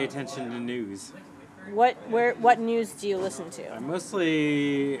 Because I pay attention to news. What news do you listen I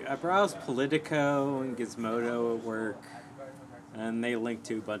to? I browse Politico and Gizmodo at work, and they link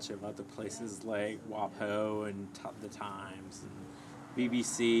to a bunch of other places like WAPO and The Times and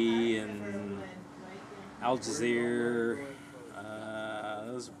BBC and Al Jazeera.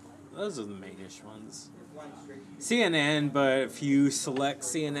 Those are the mainish ones. CNN, but a few select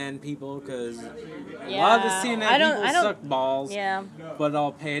CNN people because a lot of the CNN I don't- people suck balls. Yeah. But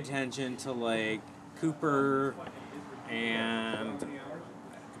I'll pay attention to like Cooper and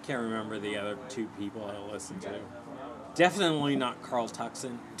I can't remember the other 2 people I listen to. Definitely not Carl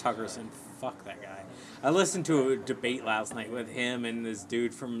Tuckerson. Fuck that guy. I listened to a debate last night with him and this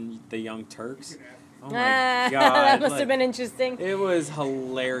dude from the Young Turks. Oh my god. That must like, have been interesting. It was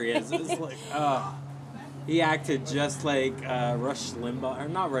hilarious. It was like, he acted just like Rush Limbaugh, or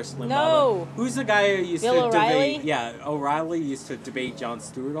not Rush Limbaugh. No. But who's the guy who used Bill to O'Reilly? debate? Yeah, O'Reilly used to debate Jon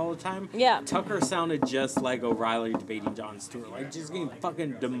Stewart all the time. Yeah. Tucker sounded just like O'Reilly debating Jon Stewart, like just getting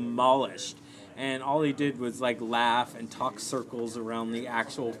fucking demolished. And all he did was like laugh and talk circles around the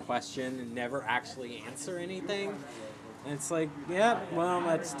actual question and never actually answer anything. And it's like, yeah, well,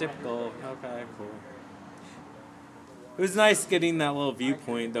 that's typical. Okay, cool. It was nice getting that little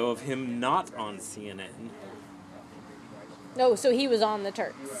viewpoint, though, of him not on CNN. No, so he was on the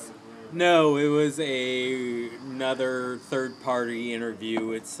Turks. No, it was another third-party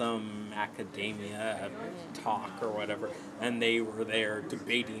interview at some academia talk or whatever, and they were there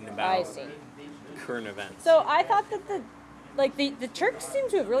debating I about see. current events. So I thought that like the Turks seem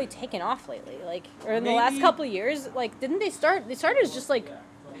to have really taken off lately. Like, or in the last Maybe- couple of years, like, didn't they start? They started as just like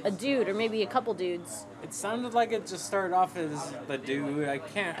a dude or maybe a couple dudes. It sounded like it just started off as the dude. I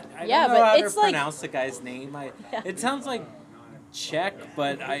Yeah, don't know but how to it's like- pronounce the guy's name. Yeah. It sounds like Czech,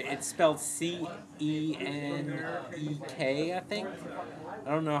 but it's spelled Cenek, I think. I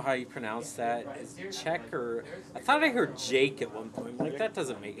don't know how you pronounce that. Is it Czech or... I thought I heard Jake at one point. Like, that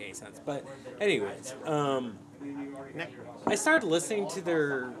doesn't make any sense. But anyways, I started listening to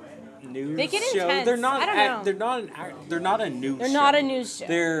their news They get show. intense. They're not. I don't know. They're not a news. They're show. not a news show.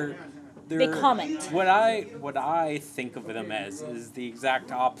 They're They comment. What I think of them as is the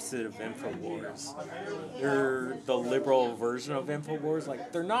exact opposite of Infowars. They're the liberal version of Infowars.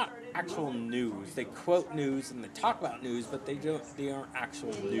 Like, they're not actual news. They quote news and they talk about news, but they aren't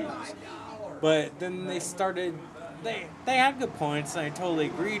actual news. But then they started. They had good points, and I totally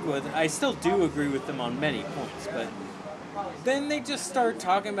agreed with. I still do agree with them on many points, but then they just start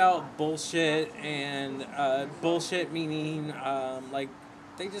talking about bullshit, and bullshit meaning like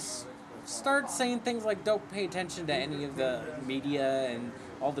they just start saying things like don't pay attention to any of the media and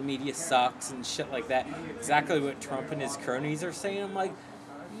all the media sucks and shit like that. Exactly what Trump and his cronies are saying. I'm like,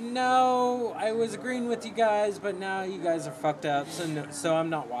 no, I was agreeing with you guys, but now you guys are fucked up, so I'm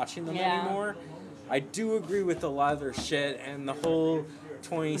not watching them Yeah. anymore. I do agree with a lot of their shit, and the whole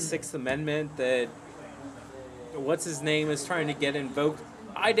 26th Amendment that what's his name is trying to get invoked.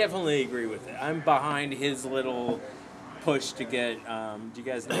 I definitely agree with it. I'm behind his little push to get. Do you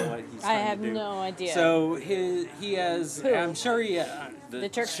guys know what he's I trying have to do? no idea. So he has. Who? I'm sure he. The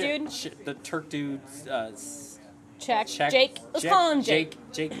Turk dude? The Turk dude. Check. Czech- Jake. Let's call him Jake.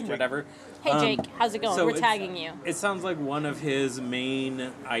 Jake, whatever. Hey Jake, how's it going? so We're it's- tagging you. It sounds like one of his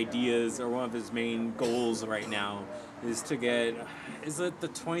main ideas or one of his main goals right now is to get. Is it the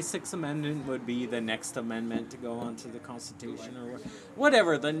 26th Amendment would be the next amendment to go onto the Constitution or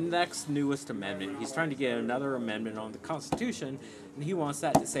whatever, the next newest amendment. He's trying to get another amendment on the Constitution, and he wants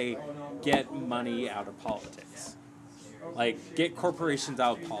that to say get money out of politics. Like, get corporations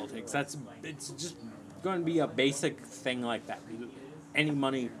out of politics. It's just going to be a basic thing like that. Any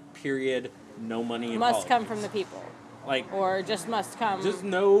money, period, no money in Must politics. come from the people, Like, or just must come. just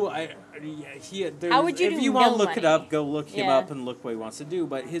know, How would you if do you want to no look money? it up, go look him Yeah. up and look what he wants to do.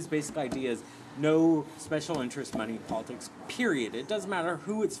 But his basic idea is no special interest money in politics, period. It doesn't matter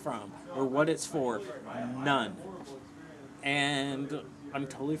who it's from or what it's for. None. And I'm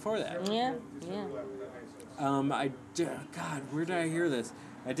totally for that. Yeah. God, where did I hear this?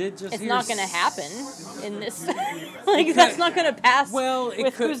 I did just It's hear not going to happen in this. Like, that's not going to pass Well, it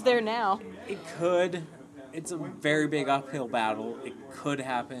with could- who's there now. It could. It's a very big uphill battle. It could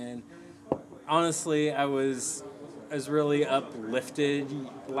happen. Honestly, I was really uplifted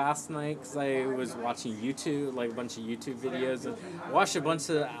last night because I was watching YouTube, like a bunch of YouTube videos, and watched a bunch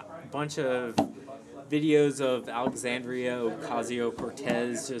of videos of Alexandria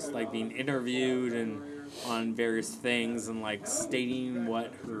Ocasio-Cortez just like being interviewed and on various things and like stating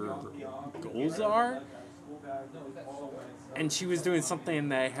what her goals are. And she was doing something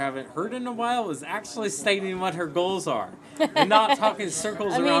that I haven't heard in a while, was actually stating what her goals are. And not talking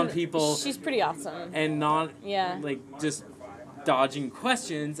circles I mean, around people she's pretty awesome. and not Yeah. like just dodging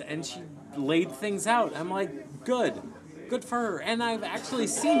questions, and she laid things out. I'm like, good for her. And I've actually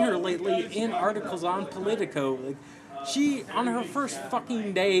seen her lately in articles on Politico. Like, she, on her first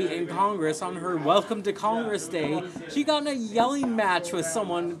fucking day in Congress, on her Welcome to Congress Day, she got in a yelling match with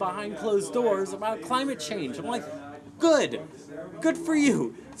someone behind closed doors about climate change. I'm like, good for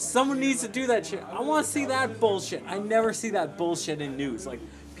you. Someone needs to do that shit. I want to see that bullshit. I never see that bullshit in news. Like,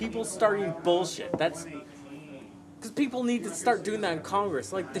 people starting bullshit. That's because people need to start doing that in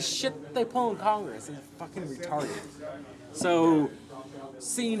Congress. Like, the shit they pull in Congress is fucking retarded. So,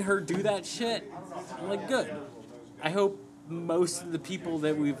 seeing her do that shit, I'm like, good. I hope most of the people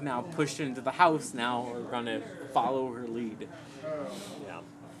that we've now pushed into the House now are going to follow her lead. Yeah.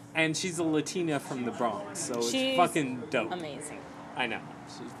 And she's a Latina from the Bronx, so it's She's fucking dope. Amazing. I know.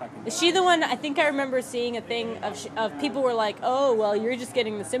 She's fucking Is dope. she the one? I think I remember seeing a thing of people were like, "Oh, well, you're just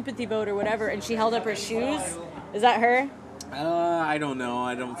getting the sympathy vote or whatever," and she held up her shoes. Is that her? I don't know.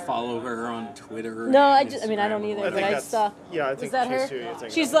 I don't follow her on Twitter. No, I and just. I mean, I don't Instagram. either. I But think I that's saw. yeah. I Is think that she's her? who you're thinking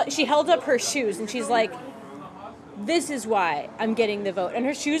She's of. like, she held up her shoes and she's like, "This is why I'm getting the vote." And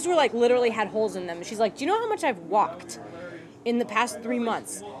her shoes were like literally had holes in them. And she's like, "Do you know how much I've walked in the past 3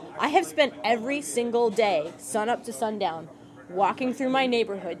 months? I have spent every single day, sun up to sundown, walking through my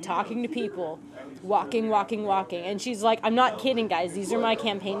neighborhood, talking to people, walking. And she's like, "I'm not kidding, guys. These are my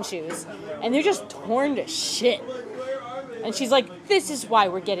campaign shoes. And they're just torn to shit." And she's like, this is why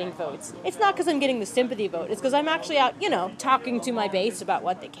we're getting votes. It's not because I'm getting the sympathy vote. It's because I'm actually out, talking to my base about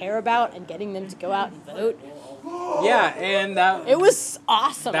what they care about and getting them to go out and vote. Yeah, and that It was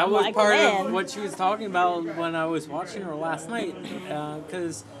awesome. that I'm was like, part man. of what she was talking about when I was watching her last night,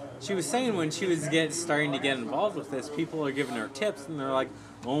 because she was saying when she was starting to get involved with this, people are giving her tips, and they're like,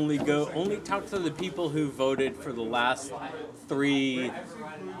 only talk to the people who voted for the last 3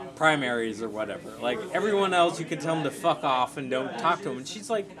 primaries or whatever. Like, everyone else, you could tell them to fuck off and don't talk to them. And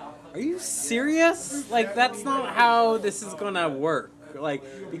she's like, are you serious? Like, that's not how this is gonna work. Like,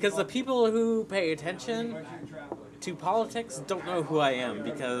 because the people who pay attention to politics don't know who I am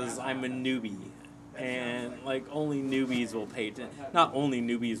because I'm a newbie. And, like, only newbies will pay attention. Not only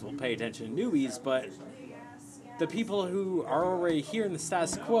newbies will pay attention to newbies, but the people who are already here in the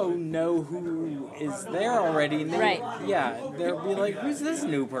status quo know who is there already. And Right. Yeah, they'll be like, who's this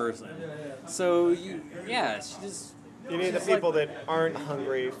new person? So, she just... You need the she's people that aren't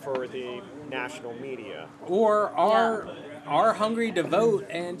hungry for the national media. or are hungry to vote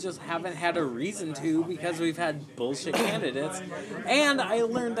and just haven't had a reason to because we've had bullshit candidates. And I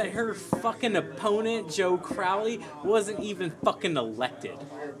learned that her fucking opponent, Joe Crowley, wasn't even fucking elected.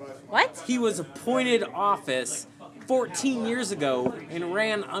 What? He was appointed office 14 years ago and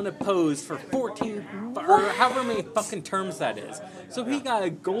ran unopposed for 14 or however many fucking terms that is. So he got a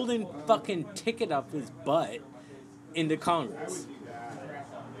golden fucking ticket up his butt into Congress.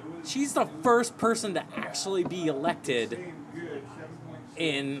 She's the first person to actually be elected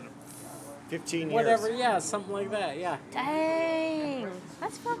in 15 years. whatever, yeah, something like that, yeah. Dang.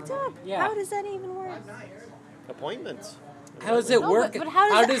 That's fucked up. Yeah. How does that even work? Appointments. How does it work? But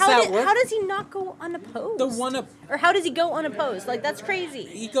how does that work? How does he not go unopposed? Or how does he go unopposed? Like, that's crazy.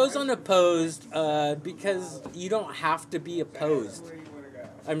 he goes unopposed because you don't have to be opposed.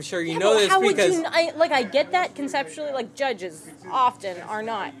 I'm sure you know but this how because... would you... I get that conceptually. Like, judges often are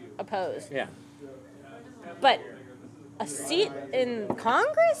not opposed. Yeah. But a seat in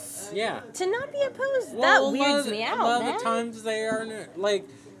Congress? Yeah. To not be opposed? Well, that weirds me out, A lot man. of the times they are, like...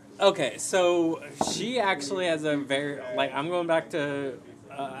 Okay, so she actually has a very... Like, I'm going back to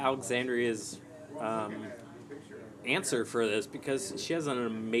Alexandria's answer for this because she has an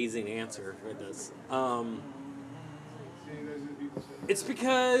amazing answer for this. It's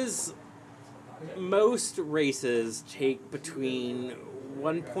because most races take between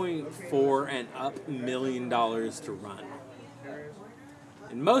 $1.4 and up million to run.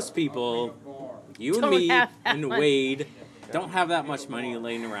 And most people, you and Don't me have that and much. Wade, don't have that much money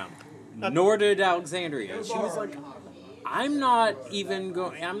laying around. Nor did Alexandria. She was like, I'm not even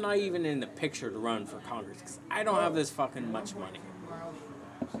in the picture to run for Congress because I don't have this fucking much money.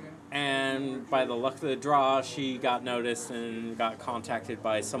 And by the luck of the draw, she got noticed and got contacted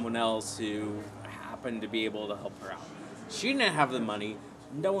by someone else who happened to be able to help her out. She didn't have the money.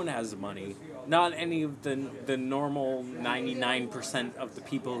 No one has the money. Not any of the normal 99% of the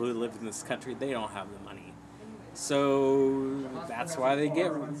people who live in this country, they don't have the money. So that's why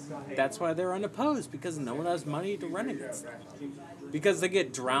they're unopposed, because no one has money to run against them. Because they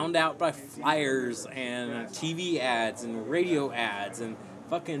get drowned out by flyers and TV ads and radio ads and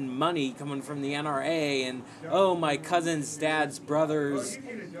fucking money coming from the NRA and, oh, my cousin's dad's brother's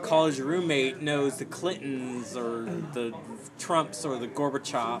college roommate knows the Clintons or the Trumps or the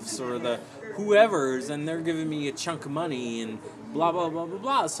Gorbachevs or the whoever's, and they're giving me a chunk of money and blah, blah, blah, blah,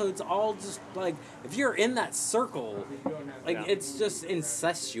 blah. So it's all just, like, if you're in that circle, like, it's just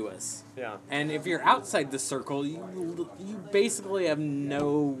incestuous. Yeah. And if you're outside the circle, you basically have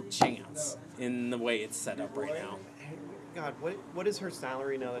no chance in the way it's set up right now. God, what is her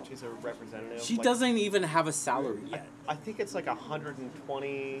salary now that she's a representative? She Like, doesn't even have a salary yet. I think it's like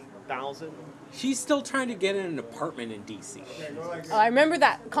 $120,000. She's still trying to get an apartment in D.C. Oh, I remember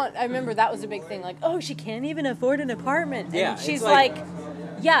that. I remember that was a big thing. Like, oh, she can't even afford an apartment. And Yeah, she's it's like-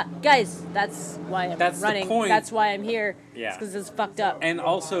 yeah, guys, that's why I'm That's the running. point. That's why I'm here. Yeah. because it's fucked up. And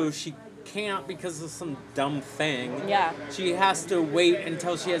also, she can't because of some dumb thing. Yeah. She has to wait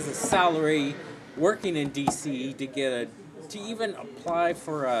until she has a salary working in D.C. to even apply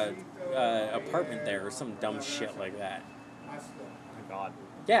for a apartment there or some dumb shit like that. Oh my God.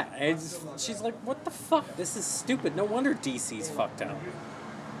 Yeah, she's like, what the fuck? This is stupid. No wonder D.C.'s fucked up.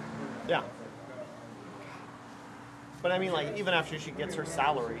 Yeah. But I mean, like, even after she gets her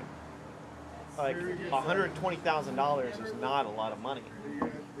salary, like, $120,000 is not a lot of money.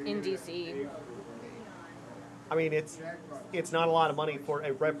 In DC. I mean, it's not a lot of money for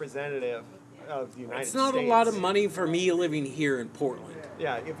a representative of the United States. It's not a lot of money for me living here in Portland.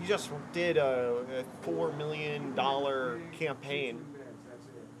 Yeah, if you just did a $4 million campaign,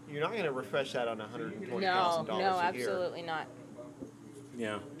 you're not going to refresh that on $120,000 No, a year. absolutely not.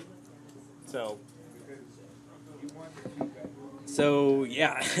 Yeah. So So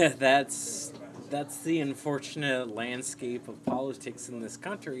yeah, that's the unfortunate landscape of politics in this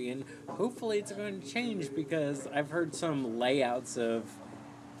country, and hopefully it's going to change because I've heard some layouts of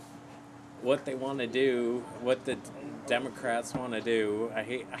what they want to do, what the Democrats want to do. I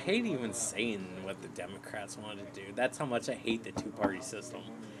hate even saying what the Democrats want to do. That's how much I hate the two-party system.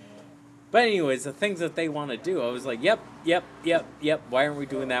 But anyways, the things that they want to do, I was like, yep. Why aren't we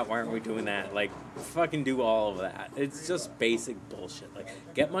doing that? Why aren't we doing that? Like, fucking do all of that. It's just basic bullshit. Like,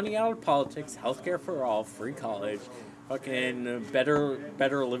 get money out of politics, healthcare for all, free college, fucking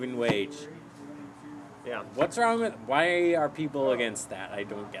better living wage. yeah, What's wrong with? Why are people against that? I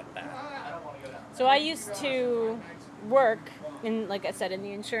don't get that. So I used to work in, like I said, in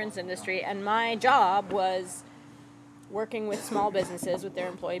the insurance industry, and my job was working with small businesses with their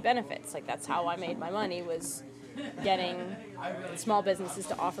employee benefits. Like, that's how I made my money, was getting small businesses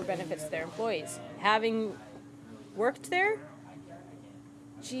to offer benefits to their employees. Having worked there,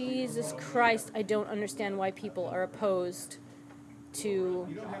 Jesus Christ, I don't understand why people are opposed to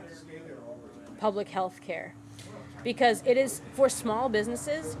public health care. Because it is, for small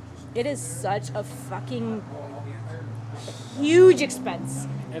businesses, it is such a fucking huge expense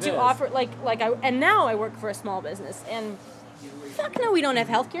It to is. offer, and now I work for a small business, and fuck no, we don't have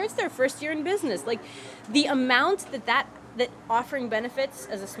healthcare. It's their first year in business. Like, the amount that offering benefits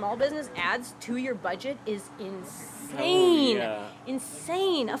as a small business adds to your budget is insane. Oh, yeah.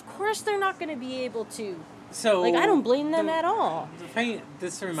 Insane. Of course they're not going to be able to. So Like, I don't blame them at all.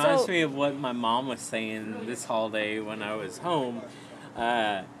 This reminds So- me of what my mom was saying this holiday when I was home.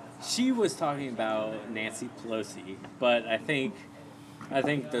 She was talking about Nancy Pelosi, but I think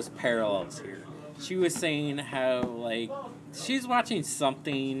there's parallels here. She was saying how, like, she's watching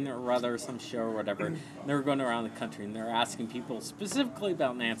something or rather, some show or whatever, and they were going around the country and they're asking people specifically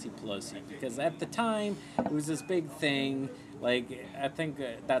about Nancy Pelosi because at the time it was this big thing. Like, I think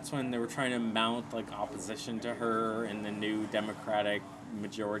that's when they were trying to mount, like, opposition to her and the new Democratic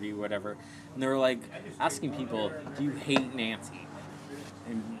majority, whatever. And they were, like, asking people, do you hate Nancy?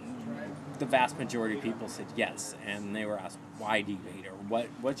 And the vast majority of people said yes. And they were asked, why do you hate her?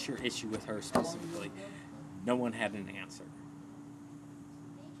 What's your issue with her specifically? No one had an answer.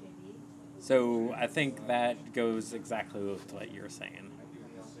 So I think that goes exactly with what you're saying.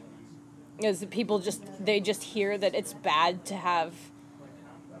 Is that people they just hear that it's bad to have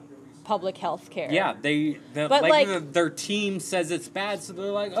public health care. Yeah, But, like- their team says it's bad, so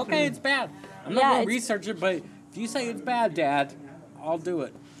they're like, okay, it's bad. I'm not Yeah, going to it's- research it, but if you say it's bad, Dad, I'll do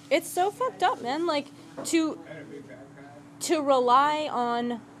it. It's so fucked up, man. Like, to rely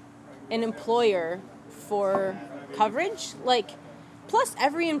on an employer for coverage, like, plus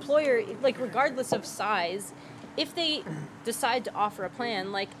every employer, like, regardless of size, if they decide to offer a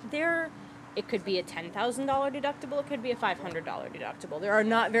plan, like, it could be a $10,000 deductible, it could be a $500 deductible. There are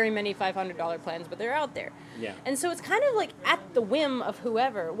not very many $500 plans, but they're out there. Yeah. And so it's kind of like at the whim of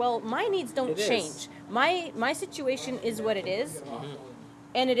whoever. Well, my needs don't It is. change. My situation is what it is.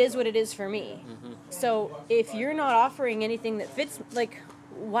 And it is what it is for me. So if you're not offering anything that fits, like,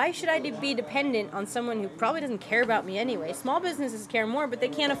 why should I be dependent on someone who probably doesn't care about me anyway? Small businesses care more, but they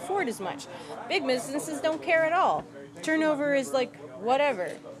can't afford as much. Big businesses don't care at all. Turnover is like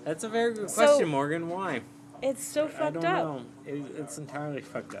whatever. That's a very good So- question, Morgan. Why? It's so I fucked don't up. know. It's entirely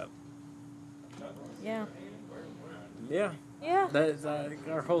fucked up. Yeah. Yeah. Yeah.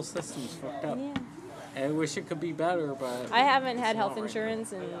 Our whole system's fucked up. Yeah. I wish it could be better, but... I haven't had it's health not right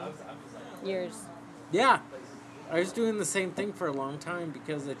insurance in years. Yeah. I was doing the same thing for a long time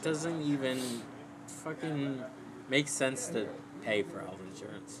because it doesn't even fucking make sense to pay for health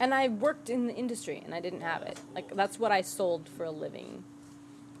insurance. And I worked in the industry and I didn't have it. Like, that's what I sold for a living,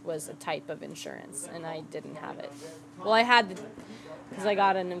 was a type of insurance, and I didn't have it. Well, I had, because I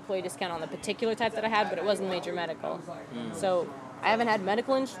got an employee discount on the particular type that I had, but it wasn't major medical. So I haven't had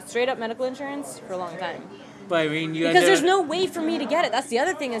straight up medical insurance for a long time. But I mean, you Because there's no way for me to get it. That's the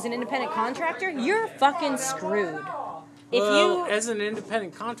other thing. As an independent contractor, you're fucking screwed. As an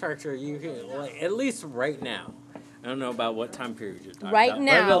independent contractor, you can, like, at least right now. I don't know about what time period you're talking Right about.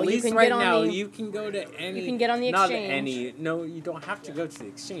 now, but at you least can right get on now, the- you can go to any. You can get on the not exchange. any. No, you don't have to go to the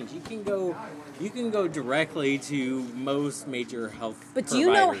exchange. You can go directly to most major health. But do you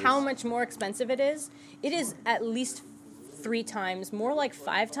know providers. how much more expensive it is? It is at least 3 times, more like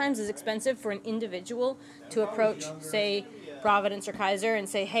 5 times as expensive for an individual to approach, say, Providence or Kaiser and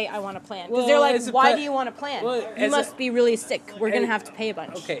say, hey, I want a plan. Because they're as like, a why pa- do you want a plan? well, You as must a- be really sick. We're going to as- have to pay a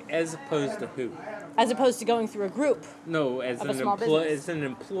bunch. Okay, as opposed to who? as opposed to going through a group. No, as Of an a small business. as an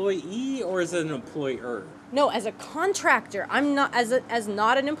employee or as an employer? No, as a contractor. I'm not as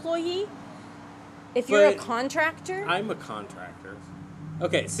not an employee. If you're a But contractor, I'm a contractor.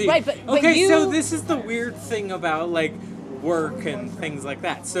 Okay, see. Right, but okay, so you- this is the weird thing about like work and things like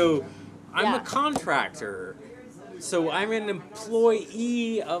that. So I'm Yeah. a contractor. So I'm an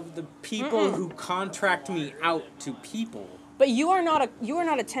employee of the people who contract me out to people. but you are not a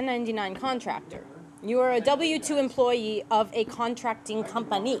 1099 contractor. You are a W-2 employee of a contracting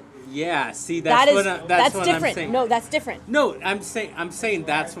company. Yeah, see that's what that's what different. I'm saying. No, that's different. No, I'm saying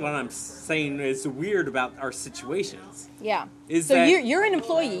that's what I'm saying is weird about our situations. Yeah. Is so that you're an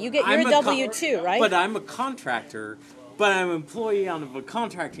employee. You're I'm a W-2, right? But I'm a contractor, but I'm an employee of a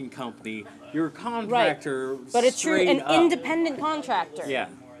contracting company. You're a contractor, But an straight up. independent contractor. Yeah.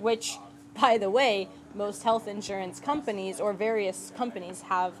 Which, by the way, most health insurance companies or various companies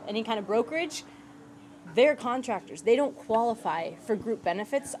have any kind of brokerage. They're contractors. They don't qualify for group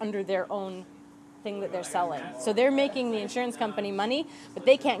benefits under their own thing that they're selling. So they're making the insurance company money, but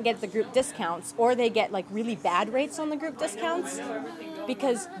they can't get the group discounts, or they get like really bad rates on the group discounts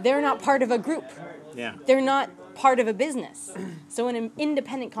because they're not part of a group. Yeah. They're not part of a business. So an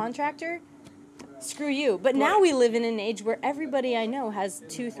independent contractor, screw you. But now we live in an age where everybody I know has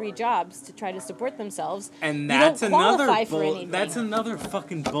 2-3 jobs to try to support themselves. And You that's don't another qualify for anything. that's another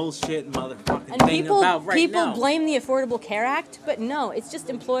fucking bullshit motherfucking And thing about right people now. blame the Affordable Care Act, but no, it's just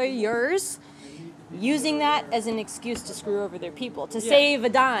employers using that as an excuse to screw over their people, to save a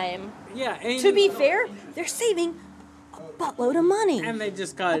dime. Yeah, and, To be fair, they're saving a buttload of money. and they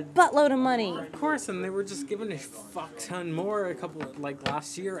just got Buttload of money. Of course, and they were just given a fuck ton more a couple like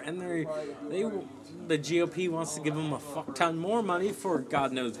last year, and the GOP wants to give them a fuck ton more money for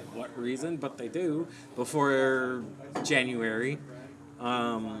God knows what reason, but they do before January.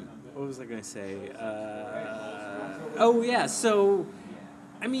 What was I gonna say? Oh yeah, so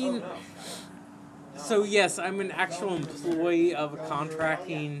I mean, so yes, I'm an actual employee of a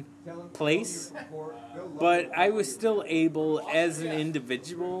contracting place. But I was still able, as an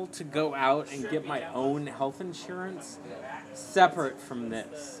individual, to go out and get my own health insurance separate from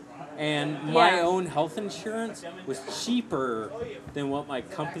this. And my Yeah. own health insurance was cheaper than what my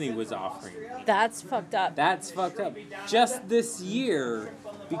company was offering. That's fucked up. That's fucked up. Just this year,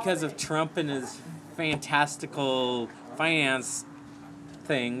 because of Trump and his fantastical finance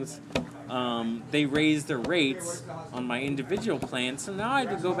things, they raised their rates on my individual plan. So now I had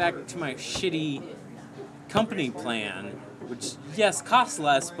to go back to my shitty company plan, which, yes, costs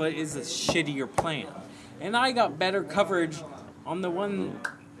less, but is a shittier plan. And I got better coverage on the one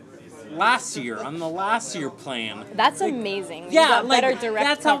last year, on the last year plan. That's Like, amazing. You yeah, got like, better direct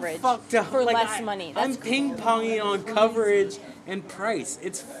that's coverage how fucked up. for Like, less money. That's I'm ping-ponging on coverage and price.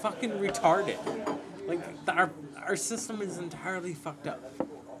 It's fucking retarded. Like, our system is entirely fucked up.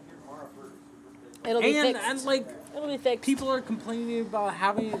 It'll be fixed. And like, It'll be fixed. people are complaining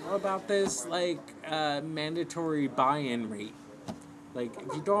about this like mandatory buy-in rate. Like,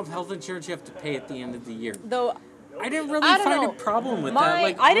 if you don't have health insurance, you have to pay at the end of the year. Though I didn't really I don't find know. a problem with that.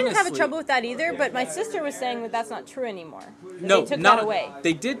 Like, I didn't have a honestly. trouble with that either, but my sister was saying that that's not true anymore. That No, they took not, that away.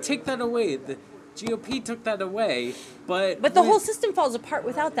 They did take that away. The GOP took that away, but But the when- whole system falls apart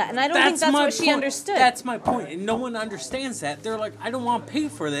without that, and I don't think that's my what she point. understood. That's my point, and no one understands that. They're like, I don't want to pay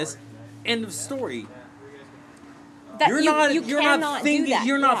for this. End of story. that You're you, not. you You're cannot not thinking. do that.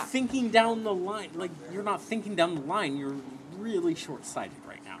 You're not Yeah. thinking down the line. Like, you're not thinking down the line. You're really short-sighted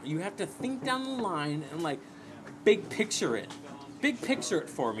right now. You have to think down the line and like big picture it. Big picture it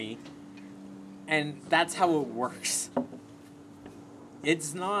for me, and that's how it works.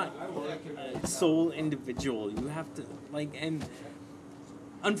 It's not sole individual. You have to like, and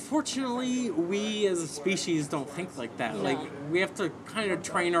unfortunately, we as a species don't think like that. No. Like, we have to kind of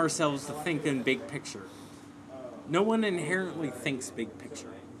train ourselves to think in big picture. No one inherently thinks big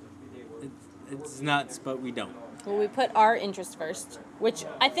picture. It's nuts, but we don't. Well, we put our interest first, which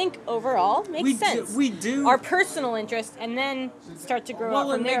I think overall makes We do- sense. we do. Our personal interest, and then start to grow Well, up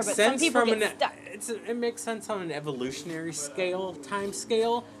it from there. makes But some sense people from get stuck. it makes sense on an evolutionary scale, time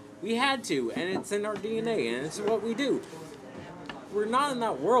scale. We had to, and it's in our DNA, and it's what we do. We're not in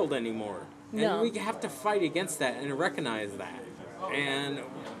that world anymore, No. and we have to fight against that and recognize that. And 'Cause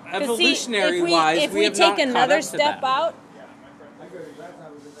see, evolutionary wise, if we have take not caught another up to step that. out,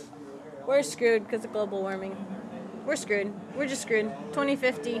 we're screwed because of global warming. We're screwed. We're just screwed.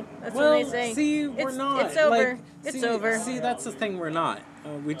 2050. That's Well, what they say. see, we're it's, not. It's over. Like, it's see, over. See, that's the thing. We're not.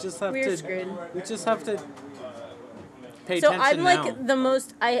 We just have We're to. screwed. We just have to pay So attention I'm like now. the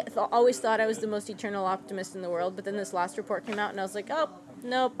most. Always thought I was the most eternal optimist in the world, but then this last report came out, and I was like, oh,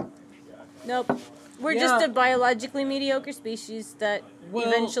 nope. Nope. We're Yeah. just a biologically mediocre species that Well,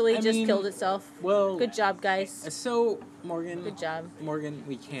 eventually I just mean, killed itself. well, Good job, guys. So, Morgan. Good job. Morgan,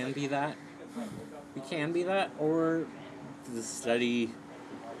 we can be that. We can be that, or the study.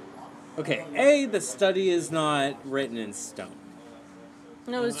 Okay, the study is not written in stone.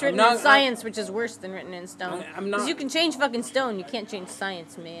 No, it's I'm written not- in science, which is worse than written in stone. I'm not- Because you can change fucking stone, you can't change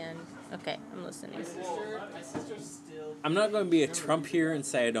science, man. Okay, I'm listening. I'm not going to be a Trump here and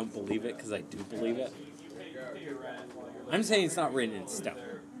say I don't believe it, because I do believe it. I'm saying it's not written in stone.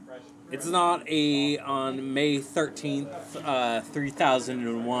 It's not on May 13th,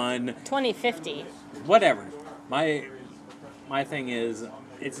 3001, 2050. whatever. My thing is,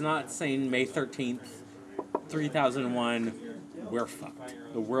 it's not saying May 13th, 3001, we're fucked.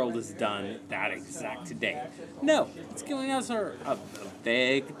 The world is done that exact day. No, it's giving us a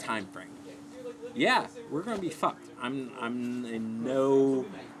vague time frame. Yeah, we're going to be fucked. I'm in no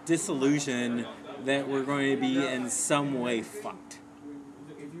disillusion that we're going to be in some way fucked.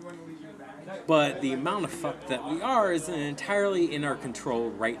 But the amount of fucked that we are isn't entirely in our control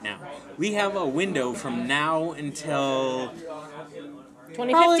right now. We have a window from now until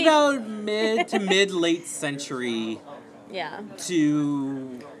probably 2050? about mid-late century Yeah.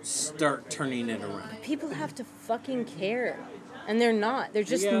 to start turning it around. People have to fucking care. And they're not. They're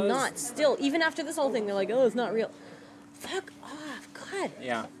just Yeah, that's- not. Still, even after this whole thing, they're like, oh, it's not real. Fuck off. God.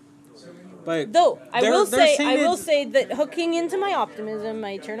 Yeah. But Though I they're will saying say that hooking into my optimism,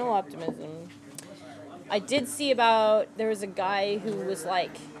 my eternal optimism, I did see there was a guy who was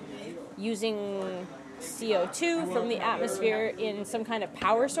like using CO2 from the atmosphere in some kind of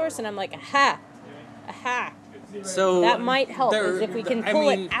power source, and I'm like, aha. So That might help is if we can pull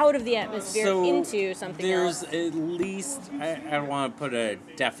it out of the atmosphere so into something there's else. at least, I don't want to put a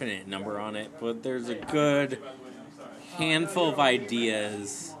definite number on it, but there's a good handful of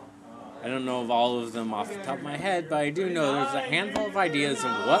ideas. I don't know of all of them off the top of my head, but I do know there's a handful of ideas of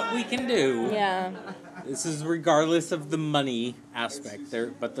what we can do. Yeah. This is regardless of the money aspect there,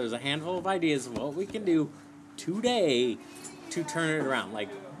 but there's a handful of ideas of what we can do today to turn it around. Like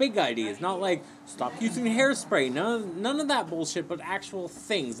big ideas, not like stop using hairspray, none of that bullshit, but actual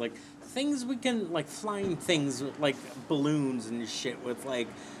things, like things we can, like flying things, like balloons and shit with like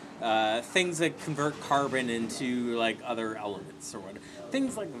things that convert carbon into like other elements or whatever.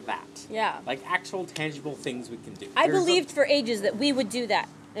 Things like that. Yeah. Like actual tangible things we can do. I There's a- believed for ages that we would do that.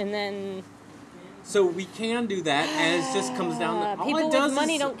 And then So we can do that, and it just comes down to all people it does with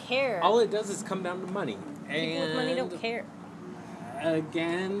money is, don't care. All it does is come down to money. People with money don't care.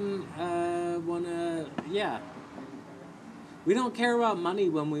 Again, we don't care about money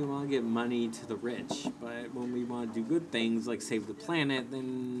when we want to give money to the rich, but when we want to do good things like save the planet,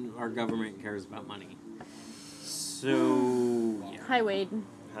 then our government cares about money. So, yeah. Hi, Wade.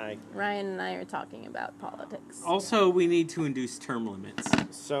 Hi. Ryan and I are talking about politics. Also, we need to induce term limits.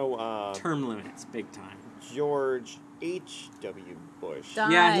 So, Term limits, big time. George H.W. Bush.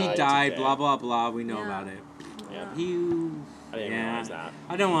 Died. Yeah, he Died died, today. blah, blah, blah. We know Yeah. about it. Yeah. I I didn't realize that.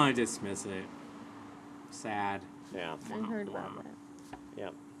 I don't want to dismiss it. Sad. Yeah. I heard about that. Yeah.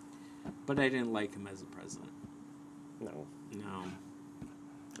 But I didn't like him as a president. No. No.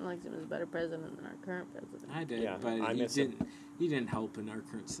 I liked him as a better president than our current president. I did, Yeah, but I miss him. he didn't help in our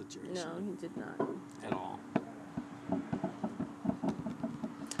current situation No, he did not. at all.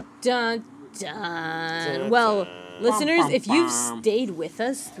 Dun, dun. Dun, Well, dun. listeners, Bum, if bum, you've bum. stayed with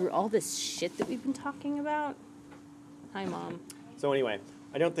us through all this shit that we've been talking about, hi, Mom. So anyway,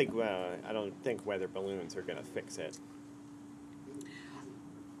 I don't think weather balloons are gonna fix it.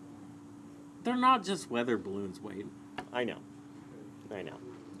 They're not just weather balloons, Wade. I know.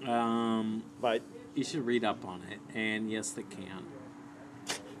 But You should read up on it, and yes, they can.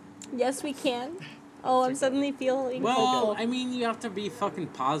 Yes, we can. Oh, I'm suddenly feeling Well, hopeful. I mean, you have to be fucking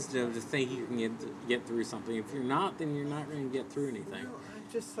positive to think you can get through something. If you're not, then you're not going to get through anything.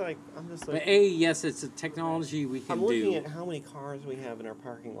 I'm just like But yes, it's a technology we can I'm looking do. at how many cars we have in our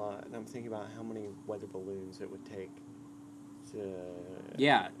parking lot, and I'm thinking about how many weather balloons it would take to.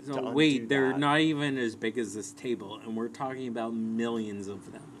 Yeah, to so undo wait, they're that. not even as big as this table, and we're talking about millions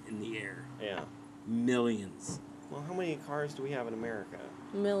of them in the air. Yeah. Millions. Well, how many cars do we have in America?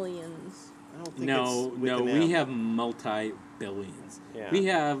 Millions. I don't think No, it's no, within we them. have multi-billions. Yeah. We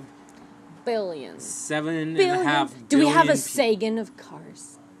have Billions. 7.5 Do we have a billion Sagan of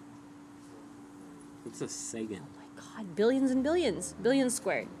cars? What's a Sagan? Oh my god, billions and billions. Billions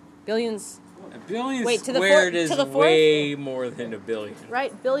squared. Billions, A billion Wait, to the squared fourth- is to the fourth? way more than a billion.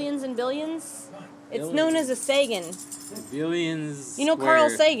 right? Billions and billions? It's Billions. known as a Sagan. Billions. You know Carl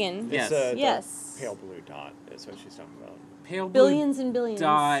squared. Sagan? Yes. It's, Yes. The pale blue dot is what she's talking about. pale blue billions and billions.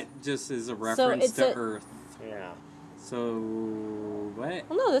 dot just is a reference it's to a- Earth. Yeah. So what?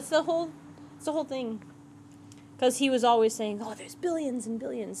 Well, no, that's the whole thing. Because he was always saying, "Oh, there's billions and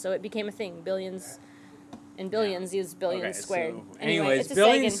billions," so it became a thing. Billions and billions is billions Okay, squared. so Anyway, anyways, it's a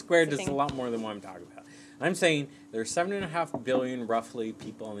billions Sagan. squared It's is a a thing. lot more than what I'm talking about. I'm saying there's 7.5 billion roughly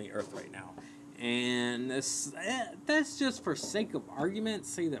people on the Earth right now, and that's just for sake of argument.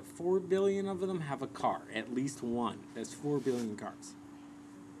 Say that 4 billion of them have a car, at least one. That's 4 billion cars.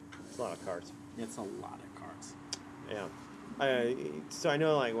 It's a lot of cars. It's a lot of cars. Yeah. So I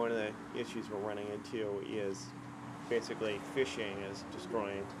know like one of the issues we're running into is basically fishing is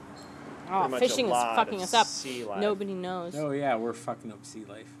destroying Oh, pretty much a fishing is lot fucking of us up. sea life. Nobody knows. Oh yeah, we're fucking up sea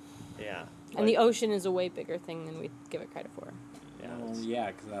life. Yeah. And the ocean is a way bigger thing than we give it credit for. Yeah, Well, it's,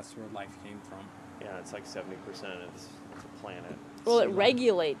 yeah, because that's where life came from. yeah, it's like 70% of the planet. Well, Sea it life.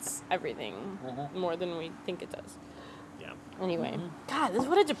 regulates everything Mhm. more than we think it does. Yeah. Anyway, Mm-hmm. God, this is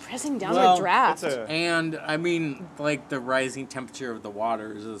what a depressing downward Well, draft. It's a And I mean, like the rising temperature of the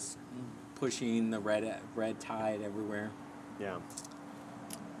waters is pushing the red tide everywhere. yeah.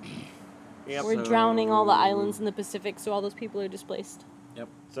 Yep. We're So- drowning all the islands in the Pacific, so all those people are displaced. Yep.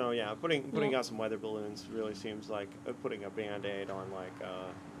 So yeah, putting Yeah. out some weather balloons really seems like putting a band-aid on like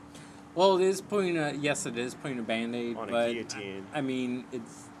Well, it is putting a band-aid, on a but guillotine. I mean,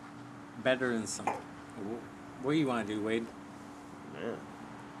 it's better than something. What do you want to do, Wade? Yeah.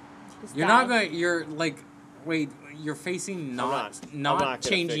 Just You're die. not going. You're like, Wade. You're facing not not gonna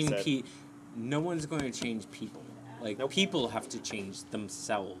changing fix it. No one's going to change people. Like Nope. people have to change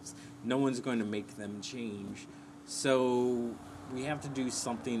themselves. No one's going to make them change. So we have to do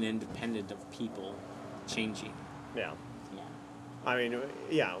something independent of people changing. Yeah. Yeah. I mean,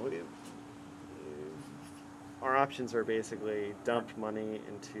 yeah. Our options are basically dump money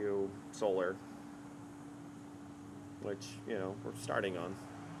into solar, which we're starting on.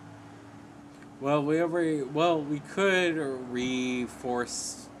 Well, we could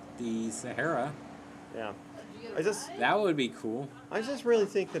reforest the Sahara. Yeah. That would be cool. I just really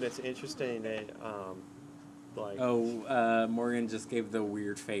think that it's interesting that like Oh, Morgan just gave the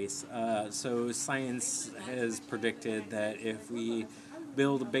weird face. So science has predicted that if we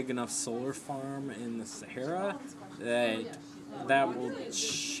build a big enough solar farm in the Sahara, that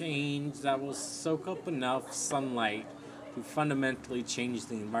will soak up enough sunlight to fundamentally change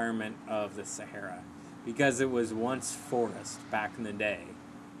the environment of the Sahara, because it was once forest back in the day,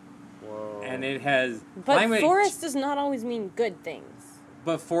 whoa. and it has But climate. forest does not always mean good things.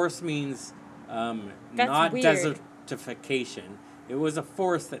 But forest means That's not weird. desertification. It was a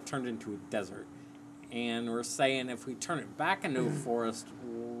forest that turned into a desert. And we're saying if we turn it back into a forest,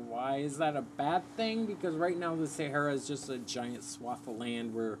 why is that a bad thing? Because right now the Sahara is just a giant swath of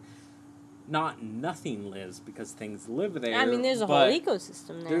land where nothing lives, because things live there. I mean, there's a whole but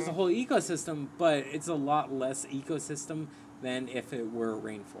ecosystem there. There's a whole ecosystem, but it's a lot less ecosystem than if it were a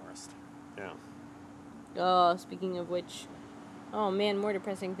rainforest. Yeah. Oh, speaking of which, oh man, more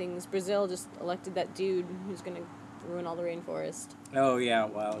depressing things. Brazil just elected that dude who's gonna ruin all the rainforest. Oh yeah, a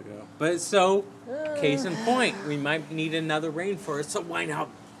while ago. But so, case in point, we might need another rainforest. So why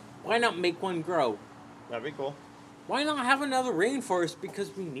not make one grow? That'd be cool. Why not have another rainforest?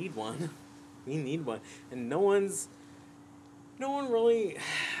 Because we need one. We need one, and no one really.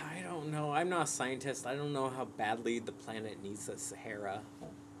 I don't know. I'm not a scientist. I don't know how badly the planet needs the Sahara.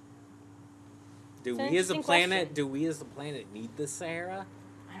 It's an Do we as a interesting planet need the Sahara?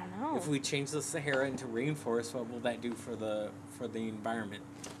 I don't know. If we change the Sahara into rainforest, what will that do for the environment?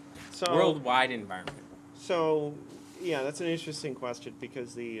 So Worldwide environment. So, yeah, that's an interesting question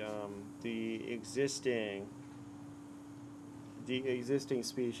because the existing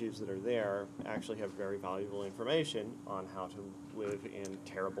species that are there actually have very valuable information on how to live in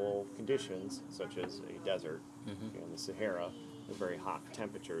terrible conditions, such as a desert in the Sahara with very hot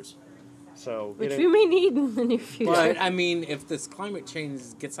temperatures. So, Which we may need in the near future. But I mean, if this climate change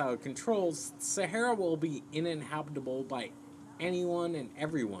gets out of control, Sahara will be uninhabitable by anyone and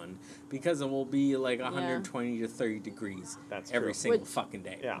everyone, because it will be like 120 to 30 degrees That's every true. single Which- fucking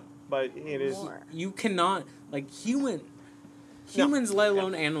day. yeah, but it is More. You cannot, like, humans, let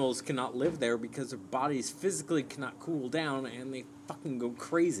alone animals, cannot live there because their bodies physically cannot cool down and they fucking go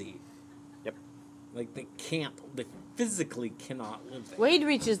crazy. Yep. Like, they physically cannot live there. Wade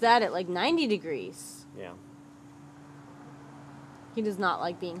reaches that at like 90 degrees. Yeah, He does not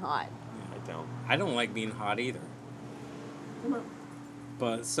like being hot. I don't. I don't like being hot either.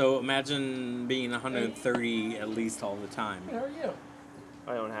 But, so imagine being 130 at least all the time. How are you?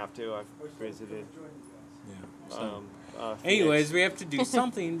 I don't have to. I've visited. Yeah. So. Phoenix. Anyways, we have to do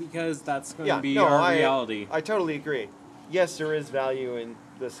something because that's going to be no, our reality. I totally agree. yes, there is value in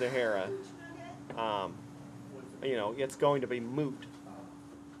the Sahara. It's going to be moot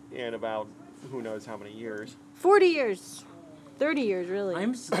in about who knows how many years. 40 years. 30 years, really.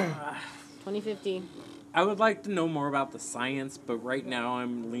 I'm. 2050. I would like to know more about the science, but right now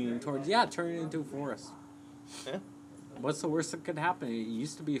I'm leaning towards turn it into a forest. Yeah. What's the worst that could happen? It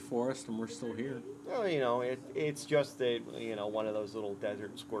used to be a forest, and we're still here. Well, it's just that one of those little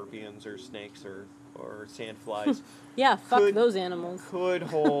desert scorpions or snakes or sandflies Yeah, fuck Could- those animals. could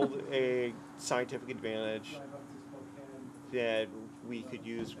hold a scientific advantage that we could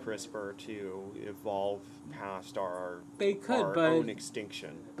use CRISPR to evolve past our They could, our but- own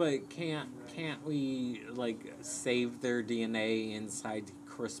extinction. But can't we save their DNA inside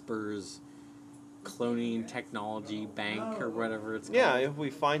CRISPR's cloning technology bank or whatever it's called? Yeah, if we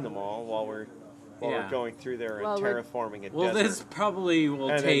find them all while we're Yeah. going through there and Well, we're- terraforming a Well, desert, this probably will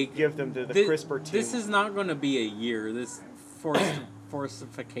and take. then give them to the thi- CRISPR team. This is not going to be a year. This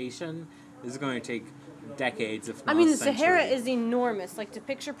forestification is going to take decades, if not I mean, a the Sahara century. is enormous. Like, to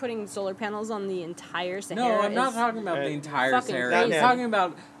picture putting solar panels on the entire No, Sahara I'm not is- talking about the Hey, entire fucking Sahara. crazy. I'm talking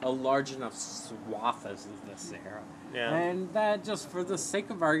about a large enough swath as the Sahara. Yeah. And that, just for the sake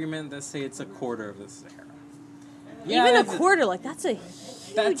of argument, let's say it's a quarter of the Sahara. Even a it's quarter, like, that's a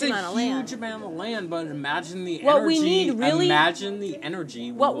huge That's amount a of land. huge amount of land, but imagine the What energy. we need really- Imagine the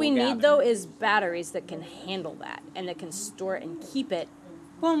energy. What will we gather. need, though, is batteries that can handle that and that can store it and keep it.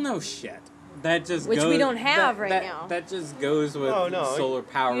 Well, no shit. That just Which goes, we don't have right that- now. That just goes with Oh, no. solar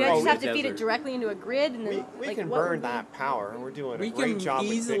power. You in just the have to feed it desert. directly into a grid, and then we like, can what burn would that power. We're doing a We great can job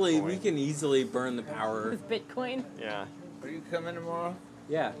easily with Bitcoin. we can easily burn the power. with Bitcoin. Yeah. Are you coming tomorrow?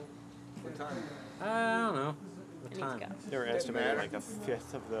 Yeah. What time? I don't know. What I need to time? go. They were estimating like a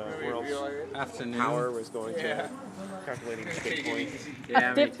fifth of the world's Afternoon. power was going to Yeah. calculating Bitcoin.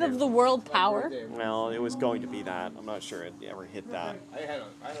 Yeah, A me fifth too. of the world power. Well, it was going to be that. I'm not sure it ever hit that. I had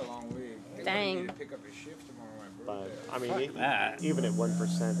a long week. I Dang. need to pick up a shift tomorrow. My But birthday. I mean, that. even at 1%,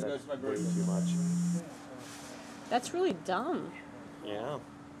 That's that's my way birthday. too much. That's really dumb. Yeah.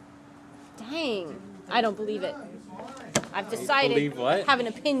 Dang. I don't believe it. I've decided believe what? I have an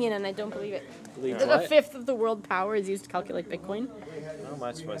opinion and I don't believe it. Believe That what? a fifth of the world power is used to calculate Bitcoin. How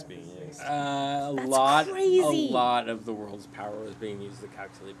much was being used? A That's lot. crazy. A lot of the world's power is being used to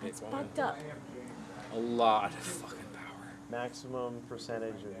calculate It's Bitcoin. fucked up. A lot of fucking power. Maximum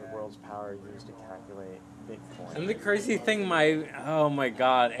percentage of the world's power used to calculate Bitcoin. And the crazy thing, oh my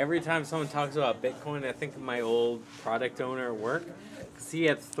god, every time someone talks about Bitcoin, I think of my old product owner at work. 'Cause he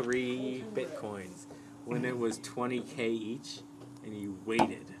had 3 Bitcoins when it was 20K each, and he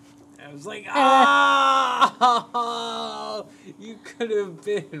waited. I was like, oh, you could have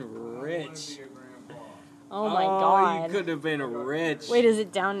been rich. Oh my You god. could have been rich. Wait, is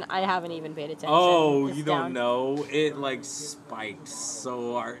it down? I haven't even paid attention. Oh, It's you down. don't know. It spiked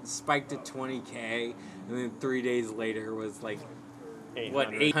so hard. It spiked to 20K, and then 3 days later was like, what,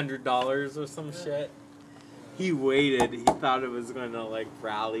 $800 or some shit? He waited. He thought it was going to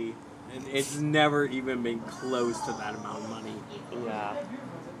rally, and it's never even been close to that amount of money. Yeah.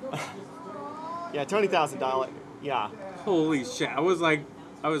 Yeah, $20,000. Yeah. Holy shit. I was like,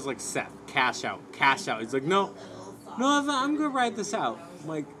 Seth, cash out. He's like, no, I'm going to ride this out. I'm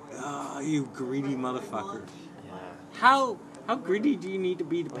like, oh, you greedy motherfucker. Yeah. How greedy do you need to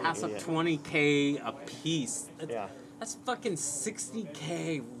be to pass up yeah. 20K a piece? Yeah. That's fucking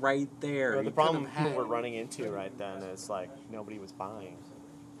 60K right there. Well, You the problem could've had- we're running into right then is nobody was buying.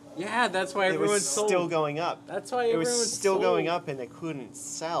 Yeah, that's why It everyone was sold. still going up. That's why It everyone was still sold. going up and they couldn't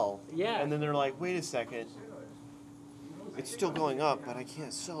sell. Yeah. And then they're like, wait a second. It's still going up, but I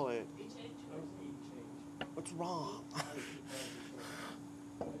can't sell it. What's wrong?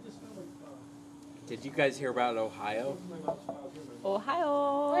 Did you guys hear about Ohio? Ohio.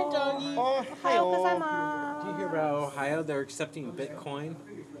 Oh, Ohio Did gozaimasu. you hear about Ohio? They're accepting Bitcoin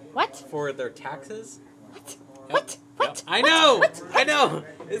What? for their taxes. What? Yep. What? What? I know. I know.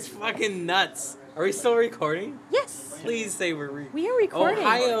 It's fucking nuts. Are we still recording? Yes. Please say we're recording. We are recording.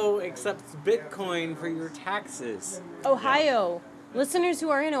 Ohio accepts Bitcoin for your taxes. Ohio. Listeners who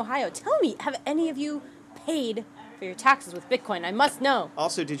are in Ohio, tell me, have any of you paid for your taxes with Bitcoin? I must know.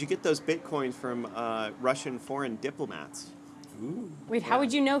 Also, did you get those bitcoins from Russian foreign diplomats? Ooh. Wait, how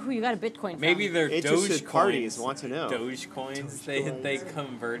would you know who you got a Bitcoin from? Maybe they're Interested Doge parties coins. want to know. Doge coins. They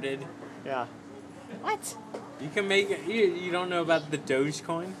converted. Yeah. What? You can make it. You don't know about the Doge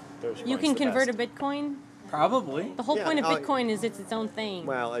coin? You can convert a Bitcoin? Probably. The whole Yeah, point of oh, Bitcoin is it's its own thing.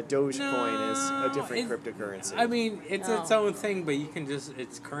 Well, a Doge coin is a No, different it- cryptocurrency. I mean, it's No. its own thing, but you can just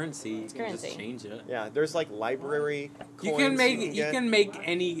it's currency. You can currency. just change it. yeah, there's library coins You can make get.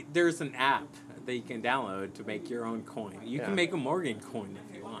 any. There's an app that you can download to make your own coin. You Yeah. can make a Morgan coin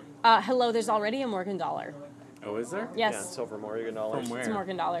if you want. Hello, there's already a Morgan dollar. Oh, is there? Yes, Yeah, silver Morgan dollars. From where? it's a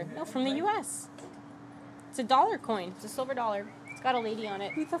Morgan dollar. No, from the U.S. It's a dollar coin. It's a silver dollar. It's got a lady on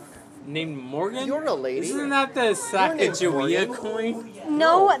it. Named Morgan? You're a lady. Isn't that the name's Sacagawea Morgan. coin?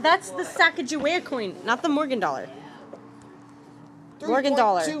 No, that's the Sacagawea coin, not the Morgan dollar. Morgan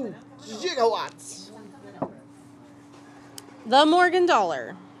dollar. 3.2 gigawatts. The Morgan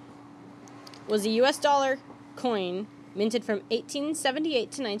dollar was a U.S. dollar coin minted from 1878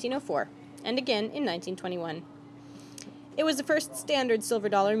 to 1904, and again in 1921. It was the first standard silver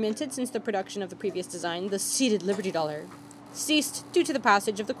dollar minted since the production of the previous design, the seated Liberty dollar, ceased due to the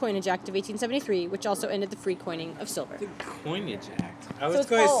passage of the Coinage Act of 1873, which also ended the free coining of silver. The Coinage Act. I So was it's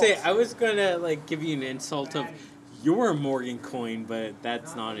going to say, old. I was going to like give you an insult of your Morgan coin, but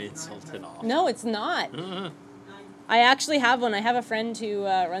that's not an insult at all. No, it's not. Uh-huh. I actually have one. I have a friend who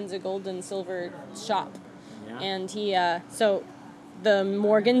runs a gold and silver shop. Yeah. And he, so the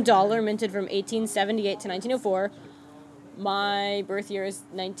Morgan dollar minted from 1878 to 1904. My birth year is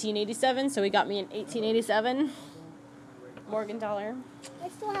 1987, so he got me an 1887 Morgan dollar. I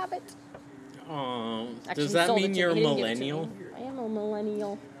still have it. Oh, Actually, does he that sold it mean to you're a me. He didn't give it to millennial? me. I am a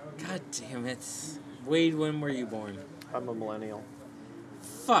millennial. God damn it. Wade, when were you born? I'm a millennial.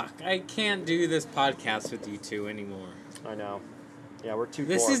 Fuck, I can't do this podcast with you two anymore. I know. Yeah, we're too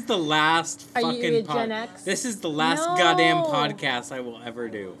This poor. is the last Are fucking you a Gen X? This is the last No. goddamn podcast I will ever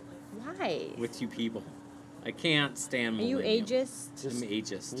do Why? with you people. I can't stand Are you millennial. ageist? I'm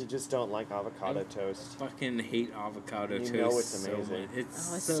ageist. You just don't like avocado toast. Fucking hate avocado You toast. know it's so amazing. much.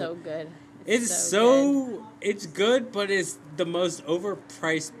 It's Oh, it's so good. It's good. it's good, but it's the most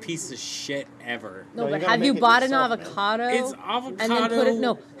overpriced piece of shit ever. No, No, you but gotta have you make it bought an yourself, man. avocado? It's avocado. And then put it.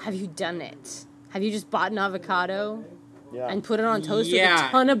 No, have you done it? Have you just bought an avocado Yeah. and put it on toast with Yeah.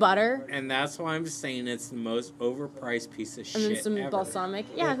 a ton of butter And that's why I'm saying it's the most overpriced piece of and shit then some ever. balsamic?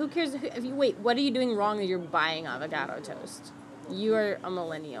 Yeah, who cares? If you wait, what are you doing wrong that you're buying avocado toast? You are a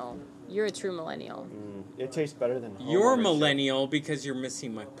millennial. You're a true millennial. It tastes better than You're homeownership. millennial because you're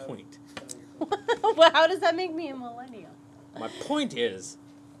missing my point. Well, how does that make me a millennial? My point is,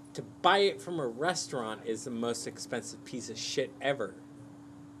 to buy it from a restaurant is the most expensive piece of shit ever.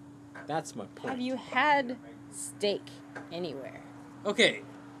 That's my point. Have you had steak anywhere? Okay,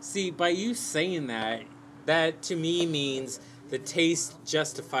 see, by you saying that, that to me means the taste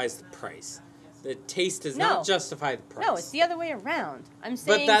justifies the price. The taste does No. not justify the price. No, it's the other way around. I'm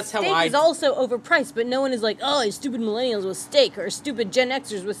saying that's how steak I- is also overpriced, but no one is like, oh, you stupid millennials with steak, or stupid Gen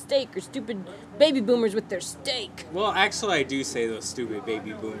Xers with steak, or stupid baby boomers with their steak. Well, actually, I do say those stupid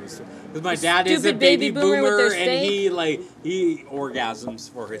baby boomers because my dad is a Stupid baby baby boomer with boomer, their and steak? he orgasms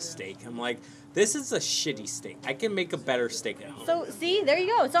for his steak. I'm like, this is a shitty steak. I can make a better steak at home. So, see, there you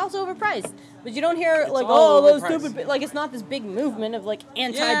go. It's also overpriced. But you don't hear, It's like, all oh, those overpriced. stupid, like, it's not this big movement of, like,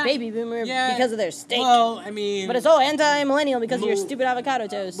 anti-baby boomer Yeah. because of their steak. Well, I mean, But it's all anti-millennial because of your Mil- stupid avocado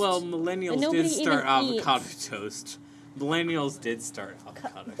toast. well, And millennials nobody did start even avocado toast. Millennials did start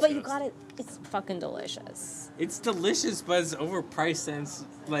avocado toast. But you got it. It's fucking delicious. It's delicious, but it's overpriced and it's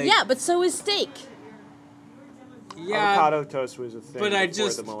like Yeah, but so is steak. yeah. Avocado toast was a thing But I before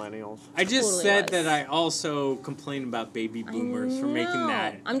just- the millennials. I just Totally said was. that I also complain about baby boomers for making No.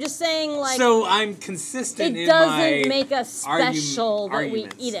 that. I'm just saying, like, So I'm consistent it in doesn't my make us special that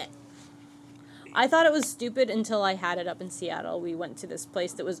arguments. we eat it. I thought it was stupid until I had it up in Seattle. We went to this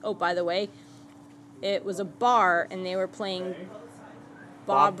place that was, oh, by the way, it was a bar and they were playing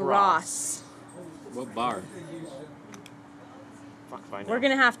Bob Bob Ross. What bar? Fuck if I know. We're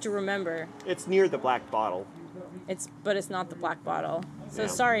gonna have to remember. It's near the black bottle. But it's not the Black Bottle. So Yeah.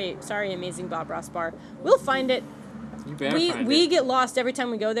 sorry, amazing Bob Ross bar. We'll find it. You better We find we it. get lost every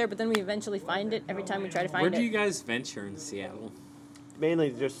time we go there, but then we eventually find it every time we try to find Where it. do you guys venture in Seattle? Mainly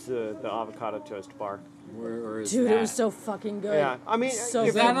just the avocado toast bar. Where is Dude, that? it was so fucking good. Yeah, I mean, So if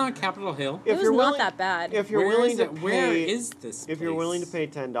Is good. that on Capitol Hill? It was you're not willing, that bad. If you're Where willing is to it? pay, Where is this if you're willing to place?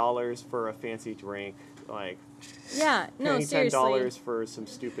 pay $10 for a fancy drink, like Yeah, no, paying seriously. $10 for some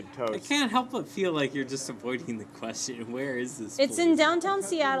stupid I toast. can't help but feel like you're just avoiding the question. Where is this It's place? in downtown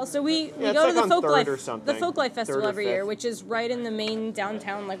Seattle, so we it's go like to the on Folk 3rd Life, or the something. Folk Life Festival 3rd or every year, 5th. which is right in the main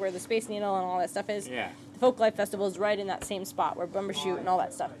downtown, like where the Space Needle and all that stuff is. Yeah. The Folk Life Festival is right in that same spot where Bumbershoot and all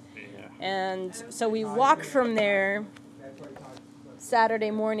that stuff. Yeah. And so we walk from there Saturday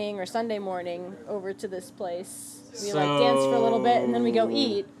morning or Sunday morning over to this place. We like dance for a little bit and then we go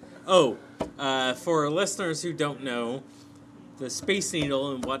eat. Oh, for listeners who don't know, the Space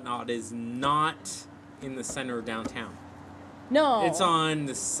Needle and whatnot is not in the center of downtown. No. It's on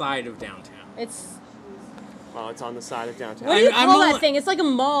the side of downtown. It's Well, it's on the side of downtown. What do you I'm call only- that thing? It's like a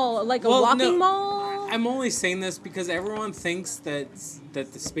mall, like a Well, walking no, mall. I'm only saying this because everyone thinks that the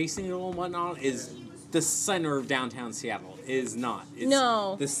Space Needle and whatnot is the center of downtown Seattle. It is not. It's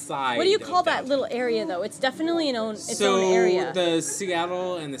No. the side. What do you of call that downtown. little area though? It's definitely its So own area. the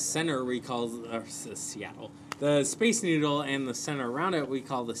Seattle and the center we call Seattle. The Space Needle and the center around it we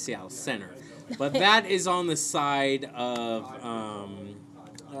call the Seattle Center. But that is on the side of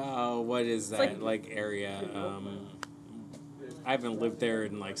what is that area? I haven't lived there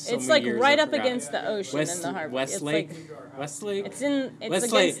in like so It's many like years. right I up forgot. against the ocean West, in the harbor. West it's Lake. like West Lake. it's West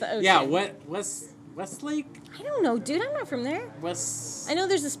against Lake. the ocean. Yeah, West Lake. I don't know, dude. I'm not from there. West. I know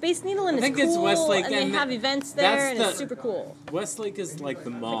there's a Space Needle and I think it's it's cool, Westlake, and they and have events that's there, and it's the- super cool. Westlake is like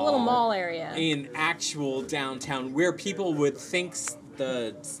the mall. Like a little mall area. In actual downtown, where people would think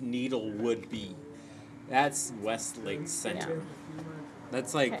the Needle would be. That's Westlake Center. Yeah.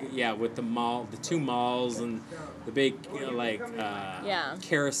 That's like Okay. with the mall, the two malls, and the big Yeah.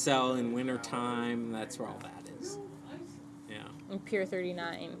 carousel in wintertime. That's where all that is. Yeah. And Pier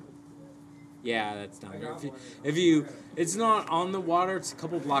 39. Yeah, that's down there. If you, it's not on the water. It's a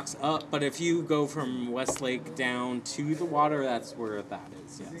couple blocks up. But if you go from Westlake down to the water, that's where that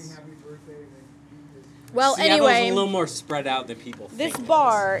is. Yes. Well, Seattle's anyway, a little more spread out than people this think.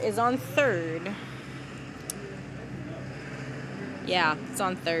 bar is on 3rd. Yeah, it's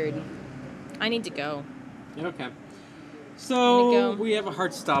on 3rd. I need to go. Okay. Gonna So go. we have a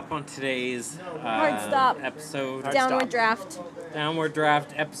hard stop on today's Hard stop. episode. Downward draft. Downward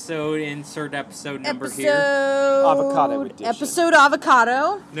draft episode. Insert episode number here. Avocado edition. Episode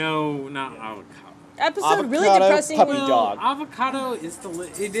avocado. No, not avocado. Episode really Avocado depressing. puppy when- dog. Avocado is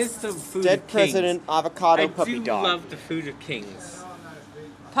it is the food Dead of kings. President Avocado I Puppy do Dog. love the food of kings.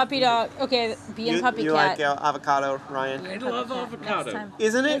 Puppy dog. Okay, being puppy you cat. like avocado, Ryan? I love avocado. time.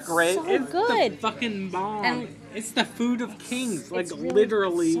 Isn't it It's great? so It's good. the fucking bomb. And- it's the food of kings. Like It's really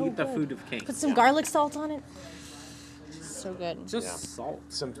literally so the good. food of kings. Put some garlic salt on it. So good. Just Yeah. salt.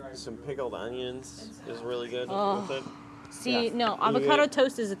 Some pickled onions is really good Oh. with it. See, Yeah. no, You avocado get-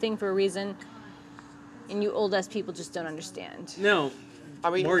 toast is a thing for a reason, and you old ass people just don't understand. No, I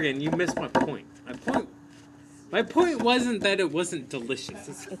mean, Morgan, you missed my point. My point wasn't that it wasn't delicious.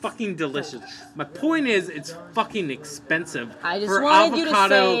 It's fucking delicious. My point is it's fucking expensive I just for wanted you to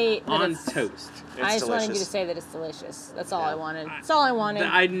avocado say that on it's- toast. I just wanted you to delicious. say that it's delicious. That's all I Yeah. wanted. That's all I wanted.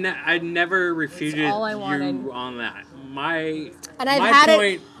 I never refuted all I wanted. you on that. My And I've my had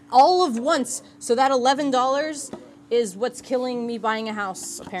point, it all of once. So that $11 is what's killing me buying a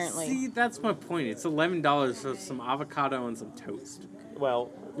house, apparently. See, that's my point. It's $11 for some avocado and some toast.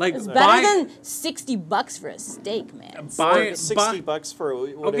 well, Like It's buy, better than $60 for a steak, man. buy, 60 buy bucks for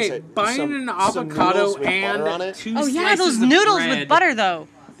what is okay, it? buying Some an avocado noodles with butter on and it? 2 Oh yeah, slices those of noodles bread. with butter though.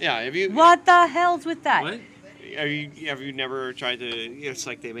 Yeah, have you What the hell's with that? What? have you never tried to? It's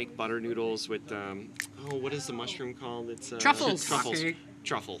like they make butter noodles with what is the mushroom called? It's Truffles. Truffles. Shiitake?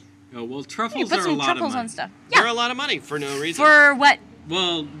 Truffle. Oh well, You truffles put are a some lot truffles of money. on stuff. They're Yeah. a lot of money for no reason. For what?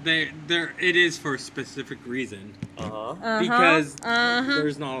 Well, it is for a specific reason Uh-huh. because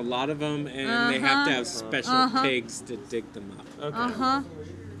there's not a lot of them, and they have to have special pigs to dig them up. Okay.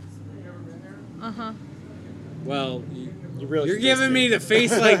 Well, You really you're should giving taste me it. the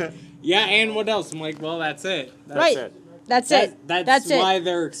face like, yeah, and what else? I'm like, well, that's it. That's Right. it. That's it. That's it. why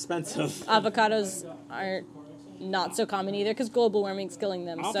they're expensive. Avocados are not so common either because global warming's killing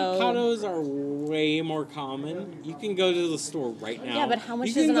them. So Avocados are way more common. You can go to the store right now. Yeah, but how much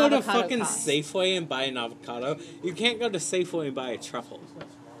you does can an go avocado to fucking cost? Safeway and buy an avocado. You can't go to Safeway and buy a truffle.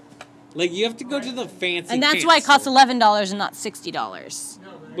 Like you have to go to the fancy. and that's pants why it costs store. $11 and not $60.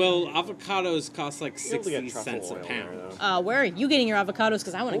 Well, avocados cost like You'll get 60 truffle cents a oil pound. there, though. Where are you getting your avocados?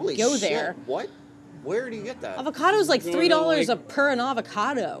 Because I want Holy to go shit, there. What? Where do you get that? Avocados like Go to, $3 like- a per an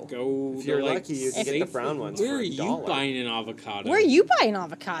avocado. Go If you're to, like, lucky, you can get the Safeway. brown ones Where for are you $1. buying an avocado? Where are you buying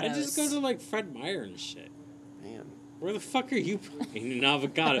avocados? I just go to like Fred Meyer and shit. Man. Where the fuck are you buying an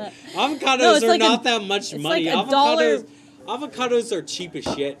avocado? Avocados No, it's are like not a- that much it's money. like $1. Avocados are cheap as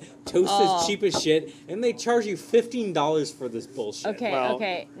shit. Toast Oh. is cheap as shit, and they charge you $15 for this bullshit. Okay, Well,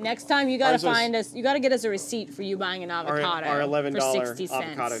 okay. Next time you gotta ours was- find us. You gotta get us a receipt for you buying an Our, avocado our $11 for 60 cents.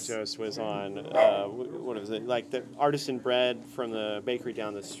 avocado toast was on, what was it? Like the artisan bread from the bakery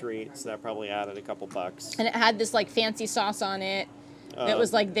down the street, so that probably added a couple bucks. And it had this like fancy sauce on it. That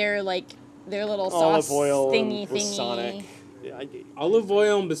was like their little Olive sauce oil thingy. with Sonic. Olive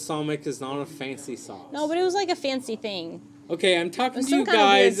oil and balsamic is not a fancy sauce. No, but it was like a fancy thing. Okay, I'm talking It's to you some kind of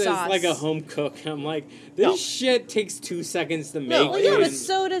weird guys as sauce. like a home cook. I'm like, this No. shit takes 2 seconds to make. No, Well, yeah, but and-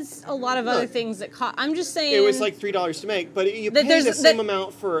 so does a lot of other things that cost. I'm just saying. It was like $3 to make, but you That pay there's- the same that-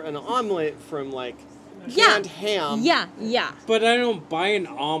 amount for an omelet from like canned ham. Yeah. But I don't buy an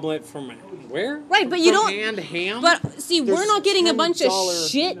omelet from where? Right, but you From don't. Canned ham. But see, we're There's not getting a bunch of $10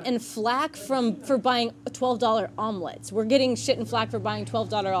 shit and flack for buying $12 omelets. We're getting shit and flack for buying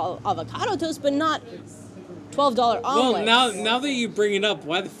 $12 avocado toast, but not $12 omelets. well, now that you bring it up,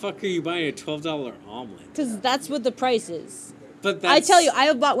 why the fuck are you buying a $12 omelet? Because that's what the price is. But I that's, tell you, I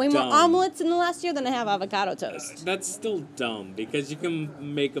have bought way more dumb. omelets in the last year than I have avocado toast. That's still dumb because you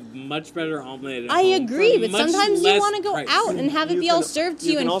can make a much better omelet. At I home agree, for but much sometimes you less want to go price. out and have it be all served to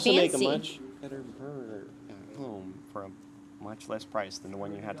you can and also fancy. make a much better burger at home for a much less price than the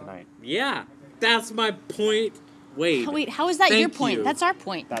one you had tonight. Yeah, that's my point. Wait. Wait, how is that your Thank point? you. That's our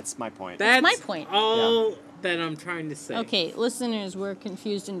point. That's my point. That's my point. all that I'm trying to say. Okay, listeners, we're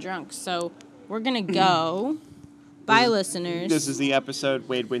confused and drunk, so we're gonna go. Bye, listeners. This is the episode.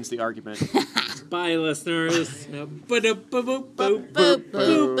 Wade wins the argument. Bye, listeners. Boop,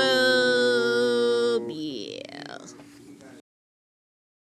 boop.